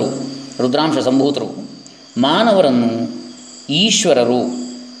 ಜೀವನ್ಮುಕ್ತರು, ರುದ್ರಾಂಶ ಸಂಭೂತರು, ಮಾನವರನ್ನು ಈಶ್ವರರು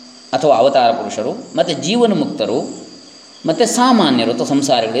ಅಥವಾ ಅವತಾರ ಪುರುಷರು ಮತ್ತು ಜೀವನ್ಮುಕ್ತರು ಮತ್ತು ಸಾಮಾನ್ಯರು ಅಥವಾ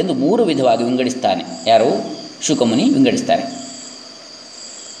ಸಂಸಾರಿಗಳು ಎಂದು 3 ವಿಧವಾಗಿ ವಿಂಗಡಿಸ್ತಾನೆ. ಯಾರು? ಶುಕಮುನಿ ವಿಂಗಡಿಸ್ತಾರೆ.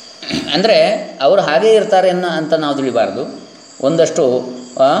 ಅಂದರೆ ಅವರು ಹಾಗೇ ಇರ್ತಾರೆ ಅಂತ ನಾವು ತಿಳಿಬಾರ್ದು. ಒಂದಷ್ಟು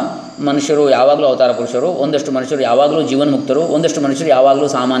ಮನುಷ್ಯರು ಯಾವಾಗಲೂ ಅವತಾರ ಪುರುಷರು, ಒಂದಷ್ಟು ಮನುಷ್ಯರು ಯಾವಾಗಲೂ ಜೀವನ್ಮುಕ್ತರು, ಒಂದಷ್ಟು ಮನುಷ್ಯರು ಯಾವಾಗಲೂ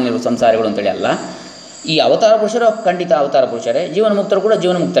ಸಾಮಾನ್ಯರು, ಸಂಸಾರಿಗಳು ಅಂತೇಳಿ ಅಲ್ಲ. ಈ ಅವತಾರ ಪುರುಷರು ಖಂಡಿತ ಅವತಾರ ಪುರುಷರೇ, ಜೀವನ್ಮುಕ್ತರು ಕೂಡ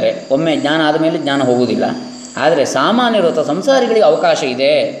ಜೀವನ್ಮುಕ್ತರೇ. ಒಮ್ಮೆ ಜ್ಞಾನ ಆದ ಮೇಲೆ ಜ್ಞಾನ ಹೋಗುವುದಿಲ್ಲ. ಆದರೆ ಸಾಮಾನ್ಯರು ಅಥವಾ ಸಂಸಾರಿಗಳಿಗೆ ಅವಕಾಶ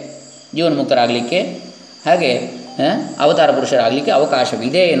ಇದೆ ಜೀವನ್ಮುಕ್ತರಾಗಲಿಕ್ಕೆ, ಹಾಗೆ ಅವತಾರ ಪುರುಷರಾಗಲಿಕ್ಕೆ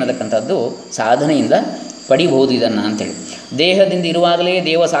ಅವಕಾಶವಿದೆ ಎನ್ನತಕ್ಕಂಥದ್ದು ಸಾಧನೆಯಿಂದ ಪಡಿಬಹುದು ಇದನ್ನು ಅಂಥೇಳಿ. ದೇಹದಿಂದ ಇರುವಾಗಲೇ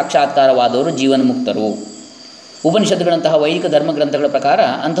ದೇವ ಸಾಕ್ಷಾತ್ಕಾರವಾದವರು ಜೀವನ್ಮುಕ್ತರು. ಉಪನಿಷತ್ತುಗಳಂತಹ ವೈದಿಕ ಧರ್ಮಗ್ರಂಥಗಳ ಪ್ರಕಾರ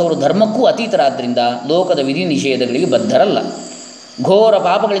ಅಂಥವರು ಧರ್ಮಕ್ಕೂ ಅತೀತರಾದ್ದರಿಂದ ಲೋಕದ ವಿಧಿ ನಿಷೇಧಗಳಿಗೆ ಬದ್ಧರಲ್ಲ. ಘೋರ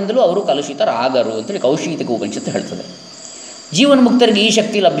ಪಾಪಗಳಿಂದಲೂ ಅವರು ಕಲುಷಿತರಾಗರು ಅಂತೇಳಿ ಕೌಶೀತಕ ಉಪನಿಷತ್ತು ಹೇಳ್ತದೆ. ಜೀವನ್ಮುಕ್ತರಿಗೆ ಈ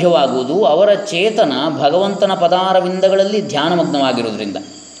ಶಕ್ತಿ ಲಭ್ಯವಾಗುವುದು ಅವರ ಚೇತನ ಭಗವಂತನ ಪದಾರವಿಂದಗಳಲ್ಲಿ ಧ್ಯಾನಮಗ್ನವಾಗಿರುವುದರಿಂದ.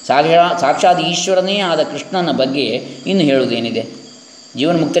 ಸಾಕ್ಷಾತ್ ಈಶ್ವರನೇ ಆದ ಕೃಷ್ಣನ ಬಗ್ಗೆ ಇನ್ನು ಹೇಳುವುದೇನಿದೆ?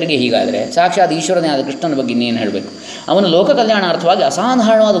 ಜೀವನ್ಮುಕ್ತರಿಗೆ ಹೀಗಾದರೆ ಸಾಕ್ಷಾತ್ ಈಶ್ವರನೇ ಆದ ಕೃಷ್ಣನ ಬಗ್ಗೆ ಇನ್ನೇನು ಹೇಳಬೇಕು? ಅವನು ಲೋಕ ಕಲ್ಯಾಣಾರ್ಥವಾಗಿ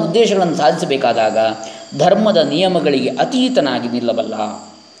ಅಸಾಧಾರಣವಾದ ಉದ್ದೇಶಗಳನ್ನು ಸಾಧಿಸಬೇಕಾದಾಗ ಧರ್ಮದ ನಿಯಮಗಳಿಗೆ ಅತೀತನಾಗಿ ನಿಲ್ಲಬಲ್ಲ.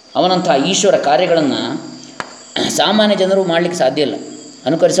 ಅವನಂಥ ಈಶ್ವರ ಕಾರ್ಯಗಳನ್ನು ಸಾಮಾನ್ಯ ಜನರು ಮಾಡಲಿಕ್ಕೆ ಸಾಧ್ಯ ಇಲ್ಲ,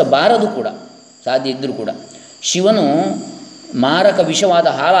 ಅನುಕರಿಸಬಾರದು ಕೂಡ. ಸಾಧ್ಯ ಇದ್ದರೂ ಕೂಡ ಶಿವನು ಮಾರಕ ವಿಷವಾದ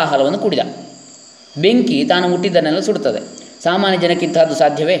ಹಾಲಾಹಲವನ್ನು ಕುಡಿದ. ಬೆಂಕಿ ತಾನು ಹುಟ್ಟಿದ್ದನ್ನೆಲ್ಲ ಸುಡುತ್ತದೆ. ಸಾಮಾನ್ಯ ಜನಕ್ಕಿಂತಹದ್ದು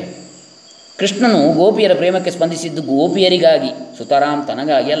ಸಾಧ್ಯವೇ? ಕೃಷ್ಣನು ಗೋಪಿಯರ ಪ್ರೇಮಕ್ಕೆ ಸ್ಪಂದಿಸಿದ್ದು ಗೋಪಿಯರಿಗಾಗಿ, ಸುತರಾಮ್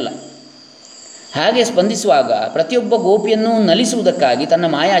ತನಗಾಗಿ ಅಲ್ಲ. ಹಾಗೆ ಸ್ಪಂದಿಸುವಾಗ ಪ್ರತಿಯೊಬ್ಬ ಗೋಪಿಯನ್ನು ನಲಿಸುವುದಕ್ಕಾಗಿ ತನ್ನ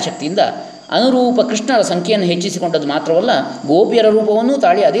ಮಾಯಾಶಕ್ತಿಯಿಂದ ಅನುರೂಪ ಕೃಷ್ಣರ ಸಂಖ್ಯೆಯನ್ನು ಹೆಚ್ಚಿಸಿಕೊಂಡದ್ದು ಮಾತ್ರವಲ್ಲ, ಗೋಪಿಯರ ರೂಪವನ್ನೂ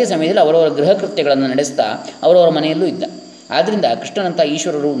ತಾಳಿ ಅದೇ ಸಮಯದಲ್ಲಿ ಅವರವರ ಗೃಹ ಕೃತ್ಯಗಳನ್ನು ನಡೆಸ್ತಾ ಅವರವರ ಮನೆಯಲ್ಲೂ ಇದ್ದ. ಆದ್ದರಿಂದ ಕೃಷ್ಣನಂಥ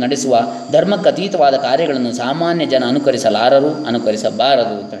ಈಶ್ವರರು ನಡೆಸುವ ಧರ್ಮಕ್ಕೆ ಅತೀತವಾದ ಕಾರ್ಯಗಳನ್ನು ಸಾಮಾನ್ಯ ಜನ ಅನುಕರಿಸಲಾರರು,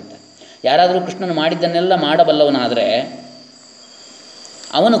 ಅನುಕರಿಸಬಾರದು ಅಂತ ಹೇಳ್ತಾರೆ. ಯಾರಾದರೂ ಕೃಷ್ಣನು ಮಾಡಿದ್ದನ್ನೆಲ್ಲ ಮಾಡಬಲ್ಲವನಾದರೆ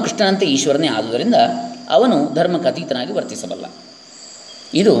ಅವನು ಕೃಷ್ಣನಂತೆ ಈಶ್ವರನೇ ಆದುದರಿಂದ ಅವನು ಧರ್ಮಕ್ಕೆ ಅತೀತನಾಗಿ ವರ್ತಿಸಬಲ್ಲ.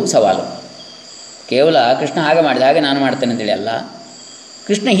 ಇದು ಸವಾಲು. ಕೇವಲ ಕೃಷ್ಣ ಹಾಗೆ ಮಾಡಿದ, ಹಾಗೆ ನಾನು ಮಾಡ್ತೇನೆ ಅಂತೇಳಿ ಅಲ್ಲ.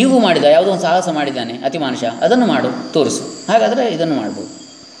 ಕೃಷ್ಣ ಹೀಗೂ ಮಾಡಿದ, ಯಾವುದೋ ಒಂದು ಸಾಹಸ ಮಾಡಿದ್ದಾನೆ ಅತಿಮಾನುಷ, ಅದನ್ನು ಮಾಡು, ತೋರಿಸು, ಹಾಗಾದರೆ ಇದನ್ನು ಮಾಡ್ಬೋದು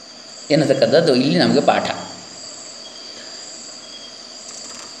ಎನ್ನತಕ್ಕಂಥದ್ದು ಇಲ್ಲಿ ನಮಗೆ ಪಾಠ.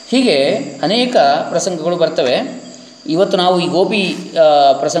 ಹೀಗೆ ಅನೇಕ ಪ್ರಸಂಗಗಳು ಬರ್ತವೆ. ಇವತ್ತು ನಾವು ಈ ಗೋಪಿ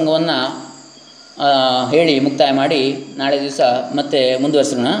ಪ್ರಸಂಗವನ್ನು ಹೇಳಿ ಮುಕ್ತಾಯ ಮಾಡಿ ನಾಳೆ ದಿವಸ ಮತ್ತೆ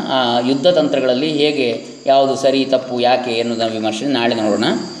ಮುಂದುವರಿಸೋಣ. ಆ ಯುದ್ಧ ತಂತ್ರಗಳಲ್ಲಿ ಹೇಗೆ, ಯಾವುದು ಸರಿ ತಪ್ಪು ಯಾಕೆ ಎನ್ನುವುದನ್ನು ವಿಮರ್ಶೆ ನಾಳೆ ನೋಡೋಣ.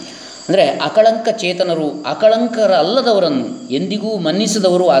 ಅಂದರೆ ಅಕಳಂಕ ಚೇತನರು, ಅಕಳಂಕರ ಅಲ್ಲದವರನ್ನು ಎಂದಿಗೂ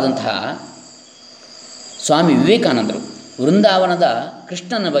ಮನ್ನಿಸಿದವರು ಆದಂತಹ ಸ್ವಾಮಿ ವಿವೇಕಾನಂದರು ವೃಂದಾವನದ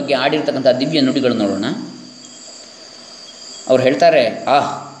ಕೃಷ್ಣನ ಬಗ್ಗೆ ಆಡಿರ್ತಕ್ಕಂಥ ದಿವ್ಯ ನುಡಿಗಳು ನೋಡೋಣ. ಅವರು ಹೇಳ್ತಾರೆ,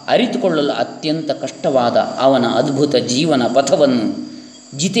 ಅರಿತುಕೊಳ್ಳಲು ಅತ್ಯಂತ ಕಷ್ಟವಾದ ಅವನ ಅದ್ಭುತ ಜೀವನ ಪಥವನ್ನು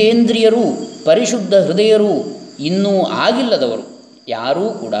ಜಿತೇಂದ್ರಿಯರೂ ಪರಿಶುದ್ಧ ಹೃದಯರೂ ಇನ್ನೂ ಆಗಿಲ್ಲದವರು ಯಾರೂ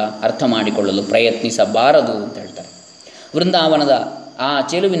ಕೂಡ ಅರ್ಥ ಮಾಡಿಕೊಳ್ಳಲು ಪ್ರಯತ್ನಿಸಬಾರದು ಅಂತ ಹೇಳ್ತಾರೆ. ವೃಂದಾವನದ ಆ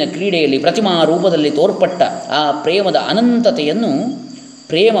ಚೆಲುವಿನ ಕ್ರೀಡೆಯಲ್ಲಿ ಪ್ರತಿಮಾ ರೂಪದಲ್ಲಿ ತೋರ್ಪಟ್ಟ ಆ ಪ್ರೇಮದ ಅನಂತತೆಯನ್ನು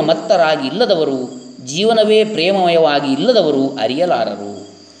ಪ್ರೇಮ ಮತ್ತರಾಗಿ ಇಲ್ಲದವರು, ಜೀವನವೇ ಪ್ರೇಮಮಯವಾಗಿ ಇಲ್ಲದವರು ಅರಿಯಲಾರರು.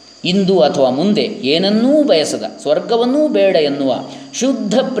 ಇಂದು ಅಥವಾ ಮುಂದೆ ಏನನ್ನೂ ಬಯಸದ, ಸ್ವರ್ಗವನ್ನೂ ಬೇಡ ಎನ್ನುವ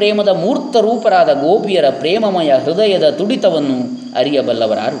ಶುದ್ಧ ಪ್ರೇಮದ ಮೂರ್ತ ರೂಪರಾದ ಗೋಪಿಯರ ಪ್ರೇಮಮಯ ಹೃದಯದ ತುಡಿತವನ್ನು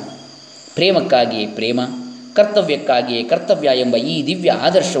ಅರಿಯಬಲ್ಲವರಾರು. ಪ್ರೇಮಕ್ಕಾಗಿಯೇ ಪ್ರೇಮ, ಕರ್ತವ್ಯಕ್ಕಾಗಿಯೇ ಕರ್ತವ್ಯ ಎಂಬ ಈ ದಿವ್ಯ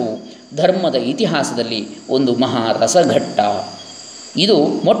ಆದರ್ಶವು ಧರ್ಮದ ಇತಿಹಾಸದಲ್ಲಿ ಒಂದು ಮಹಾ ರಸಘಟ್ಟ. ಇದು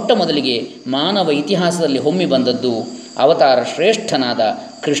ಮೊಟ್ಟ ಮೊದಲಿಗೆ ಮಾನವ ಇತಿಹಾಸದಲ್ಲಿ ಹೊಮ್ಮಿ ಬಂದದ್ದು ಅವತಾರ ಶ್ರೇಷ್ಠನಾದ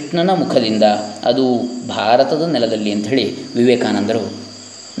ಕೃಷ್ಣನ ಮುಖದಿಂದ, ಅದು ಭಾರತದ ನೆಲದಲ್ಲಿ ಅಂಥೇಳಿ ವಿವೇಕಾನಂದರು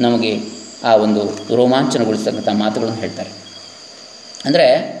ನಮಗೆ ಆ ಒಂದು ರೋಮಾಂಚನಗೊಳಿಸ್ತಕ್ಕಂಥ ಮಾತುಗಳನ್ನು ಹೇಳ್ತಾರೆ. ಅಂದರೆ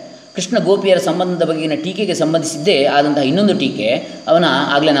ಕೃಷ್ಣ ಗೋಪಿಯರ ಸಂಬಂಧದ ಬಗೆಗಿನ ಟೀಕೆಗೆ ಸಂಬಂಧಿಸಿದ್ದೇ ಆದಂತಹ ಇನ್ನೊಂದು ಟೀಕೆ ಅವನ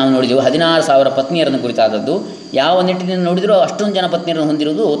ಆಗಲೇ ನಾವು ನೋಡಿದೆವು, 16,000 ಪತ್ನಿಯರನ್ನು ಕುರಿತಾದದ್ದು. ಯಾವ ನಿಟ್ಟಿನಿಂದ ನೋಡಿದರೂ ಅಷ್ಟೊಂದು ಜನ ಪತ್ನಿಯರನ್ನು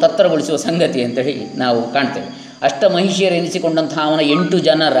ಹೊಂದಿರುವುದು ತತ್ತರಗೊಳಿಸುವ ಸಂಗತಿ ಅಂತೇಳಿ ನಾವು ಕಾಣ್ತೇವೆ. ಅಷ್ಟಮಹಿಷಿಯರು ಎನಿಸಿಕೊಂಡಂತಹ ಅವನ 8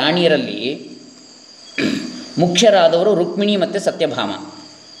 ಜನ ರಾಣಿಯರಲ್ಲಿ ಮುಖ್ಯರಾದವರು ರುಕ್ಮಿಣಿ ಮತ್ತು ಸತ್ಯಭಾಮ.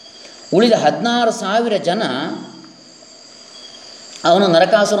 ಉಳಿದ 16,000 ಜನ ಅವನು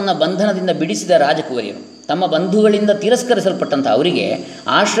ನರಕಾಸುರನ ಬಂಧನದಿಂದ ಬಿಡಿಸಿದ ರಾಜಕುವರಿಯರು. ತಮ್ಮ ಬಂಧುಗಳಿಂದ ತಿರಸ್ಕರಿಸಲ್ಪಟ್ಟಂಥ ಅವರಿಗೆ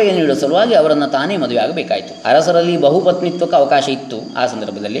ಆಶ್ರಯ ನೀಡುವ ಸಲುವಾಗಿ ಅವರನ್ನು ತಾನೇ ಮದುವೆ ಆಗಬೇಕಾಯಿತು. ಅರಸರಲ್ಲಿ ಬಹುಪತ್ನಿತ್ವಕ್ಕೆ ಅವಕಾಶ ಇತ್ತು. ಆ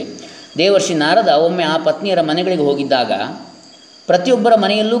ಸಂದರ್ಭದಲ್ಲಿ ದೇವರ್ಷಿ ನಾರದ ಒಮ್ಮೆ ಆ ಪತ್ನಿಯರ ಮನೆಗಳಿಗೆ ಹೋಗಿದ್ದಾಗ ಪ್ರತಿಯೊಬ್ಬರ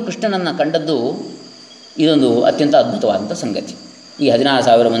ಮನೆಯಲ್ಲೂ ಕೃಷ್ಣನನ್ನು ಕಂಡದ್ದು ಇದೊಂದು ಅತ್ಯಂತ ಅದ್ಭುತವಾದಂಥ ಸಂಗತಿ. ಈ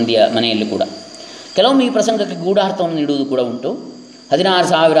 16,000 ಮಂದಿಯ ಮನೆಯಲ್ಲಿ ಕೂಡ ಕೆಲವೊಮ್ಮೆ ಈ ಪ್ರಸಂಗಕ್ಕೆ ಗೂಢಾರ್ಥವನ್ನು ನೀಡುವುದು ಕೂಡ ಉಂಟು.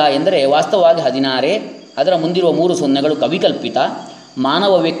 16,000 ಎಂದರೆ ವಾಸ್ತವವಾಗಿ 16, ಅದರ ಮುಂದಿರುವ 3 ಸೊನ್ನೆಗಳು ಕವಿಕಲ್ಪಿತ.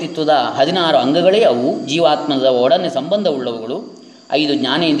 ಮಾನವ ವ್ಯಕ್ತಿತ್ವದ 16 ಅಂಗಗಳೇ ಅವು, ಜೀವಾತ್ಮದ ಒಡನೆ ಸಂಬಂಧವುಳ್ಳವುಗಳು. 5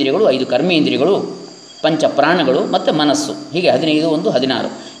 ಜ್ಞಾನೇಂದ್ರಿಯಗಳು, 5 ಕರ್ಮೇಂದ್ರಿಯಗಳು, ಪಂಚಪ್ರಾಣಗಳು ಮತ್ತು ಮನಸ್ಸು, ಹೀಗೆ 15, 1,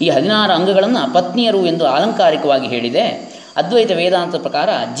 16. ಈ 16 ಅಂಗಗಳನ್ನು ಪತ್ನಿಯರು ಎಂದು ಆಲಂಕಾರಿಕವಾಗಿ ಹೇಳಿದೆ. ಅದ್ವೈತ ವೇದಾಂತ ಪ್ರಕಾರ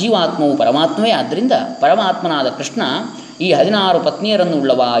ಜೀವಾತ್ಮವು ಪರಮಾತ್ಮವೇ. ಆದ್ದರಿಂದ ಪರಮಾತ್ಮನಾದ ಕೃಷ್ಣ ಈ 16 ಪತ್ನಿಯರನ್ನು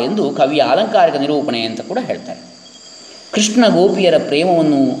ಉಳ್ಳವ ಎಂದು ಕವಿಯ ಆಲಂಕಾರಿಕ ನಿರೂಪಣೆ ಅಂತ ಕೂಡ ಹೇಳ್ತಾರೆ. ಕೃಷ್ಣ ಗೋಪಿಯರ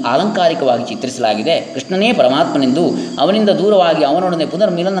ಪ್ರೇಮವನ್ನು ಆಲಂಕಾರಿಕವಾಗಿ ಚಿತ್ರಿಸಲಾಗಿದೆ. ಕೃಷ್ಣನೇ ಪರಮಾತ್ಮನೆಂದು, ಅವನಿಂದ ದೂರವಾಗಿ ಅವನೊಡನೆ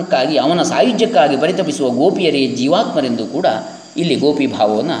ಪುನರ್ಮಿಲನಕ್ಕಾಗಿ ಅವನ ಸಾಯುಜ್ಯಕ್ಕಾಗಿ ಪರಿತಪಿಸುವ ಗೋಪಿಯರೇ ಜೀವಾತ್ಮರೆಂದು ಕೂಡ ಇಲ್ಲಿ ಗೋಪಿ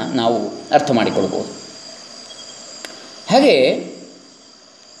ಭಾವವನ್ನು ನಾವು ಅರ್ಥ ಮಾಡಿಕೊಳ್ಬೋದು. ಹಾಗೆ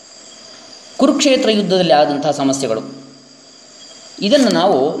ಕುರುಕ್ಷೇತ್ರ ಯುದ್ಧದಲ್ಲಿ ಆದಂಥ ಸಮಸ್ಯೆಗಳು, ಇದನ್ನು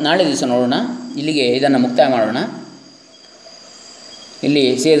ನಾವು ನಾಳೆ ದಿವಸ ನೋಡೋಣ. ಇಲ್ಲಿಗೆ ಇದನ್ನು ಮುಕ್ತಾಯ ಮಾಡೋಣ. ಇಲ್ಲಿ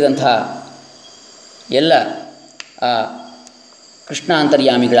ಸೇರಿದಂಥ ಎಲ್ಲ ಆ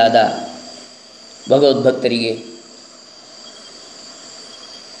ಕೃಷ್ಣಾಂತರ್ಯಾಮಿಗಳಾದ ಭಗವದ್ಭಕ್ತರಿಗೆ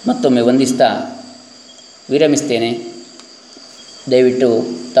ಮತ್ತೊಮ್ಮೆ ವಂದಿಸ್ತಾ ವಿರಮಿಸ್ತೇನೆ. ದಯವಿಟ್ಟು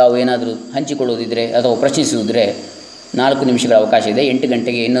ತಾವು ಏನಾದರೂ ಹಂಚಿಕೊಳ್ಳೋದಿದ್ದರೆ ಅಥವಾ ಪ್ರಶ್ನಿಸುವುದಿದ್ದರೆ 4 ನಿಮಿಷಗಳ ಅವಕಾಶ ಇದೆ. 8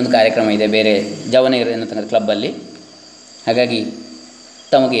 ಗಂಟೆಗೆ ಇನ್ನೊಂದು ಕಾರ್ಯಕ್ರಮ ಇದೆ ಬೇರೆ ಜವನೇರ್ ಎನ್ನತಕ್ಕಂಥ ಕ್ಲಬ್ಬಲ್ಲಿ. ಹಾಗಾಗಿ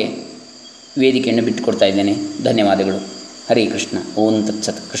ತಮಗೆ ವೇದಿಕೆಯನ್ನು ಬಿಟ್ಟುಕೊಡ್ತಾ ಇದ್ದೇನೆ. ಧನ್ಯವಾದಗಳು. ಹರೇ ಕೃಷ್ಣ. ಓಂ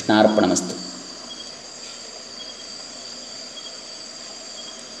ತತ್ಸತ್. ಕೃಷ್ಣಾರ್ಪಣಮಸ್ತು.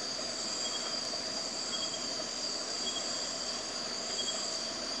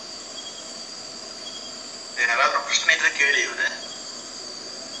 ಪ್ರಶ್ನೆ ಇದ್ರೆ ಕೇಳಿ ಇವರೇ.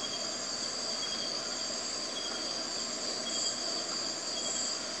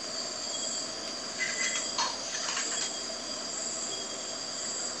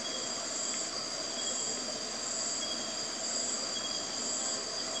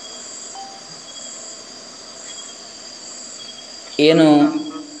 ಏನು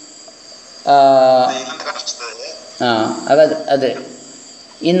ಹಾಗಾದ್ರೆ ಅದೇ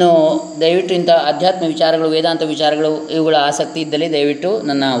ಇನ್ನು ದಯವಿಟ್ಟು ಇಂಥ ಅಧ್ಯಾತ್ಮ ವಿಚಾರಗಳು, ವೇದಾಂತ ವಿಚಾರಗಳು, ಇವುಗಳ ಆಸಕ್ತಿ ಇದ್ದಲ್ಲಿ ದಯವಿಟ್ಟು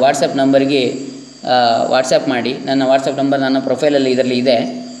ನನ್ನ ವಾಟ್ಸಪ್ ನಂಬರ್ಗೆ ವಾಟ್ಸಪ್ ಮಾಡಿ. ನನ್ನ ವಾಟ್ಸಪ್ ನಂಬರ್ ನನ್ನ ಪ್ರೊಫೈಲಲ್ಲಿ ಇದರಲ್ಲಿ ಇದೆ.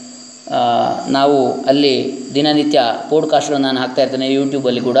 ನಾವು ಅಲ್ಲಿ ದಿನನಿತ್ಯ ಪೋಡ್ಕಾಸ್ಟ್ಗಳನ್ನು ನಾನು ಹಾಕ್ತಾಯಿರ್ತೇನೆ.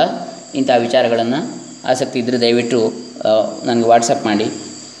 ಯೂಟ್ಯೂಬಲ್ಲಿ ಕೂಡ ಇಂಥ ವಿಚಾರಗಳನ್ನು ಆಸಕ್ತಿ ಇದ್ದರೆ ದಯವಿಟ್ಟು ನನಗೆ ವಾಟ್ಸಪ್ ಮಾಡಿ.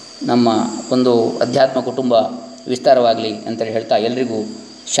 ನಮ್ಮ ಒಂದು ಅಧ್ಯಾತ್ಮ ಕುಟುಂಬ ವಿಸ್ತಾರವಾಗಲಿ ಅಂತೇಳಿ ಹೇಳ್ತಾ, ಎಲ್ರಿಗೂ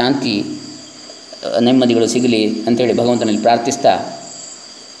ಶಾಂತಿ ನೆಮ್ಮದಿಗಳು ಸಿಗಲಿ ಅಂಥೇಳಿ ಭಗವಂತನಲ್ಲಿ ಪ್ರಾರ್ಥಿಸ್ತಾ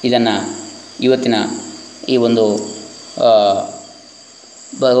ಇದನ್ನು ಇವತ್ತಿನ ಈ ಒಂದು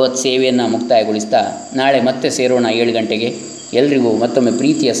ಭಗವತ್ ಸೇವೆಯನ್ನು ಮುಕ್ತಾಯಗೊಳಿಸ್ತಾ ನಾಳೆ ಮತ್ತೆ ಸೇರೋಣ 7 ಗಂಟೆಗೆ. ಎಲ್ರಿಗೂ ಮತ್ತೊಮ್ಮೆ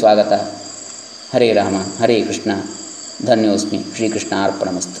ಪ್ರೀತಿಯ ಸ್ವಾಗತ. ಹರೇ ರಾಮ ಹರೇ ಕೃಷ್ಣ. ಧನ್ಯೋಸ್ಮಿ. ಶ್ರೀಕೃಷ್ಣ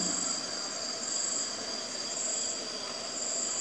ಅರ್ಪಣಮಸ್ತು.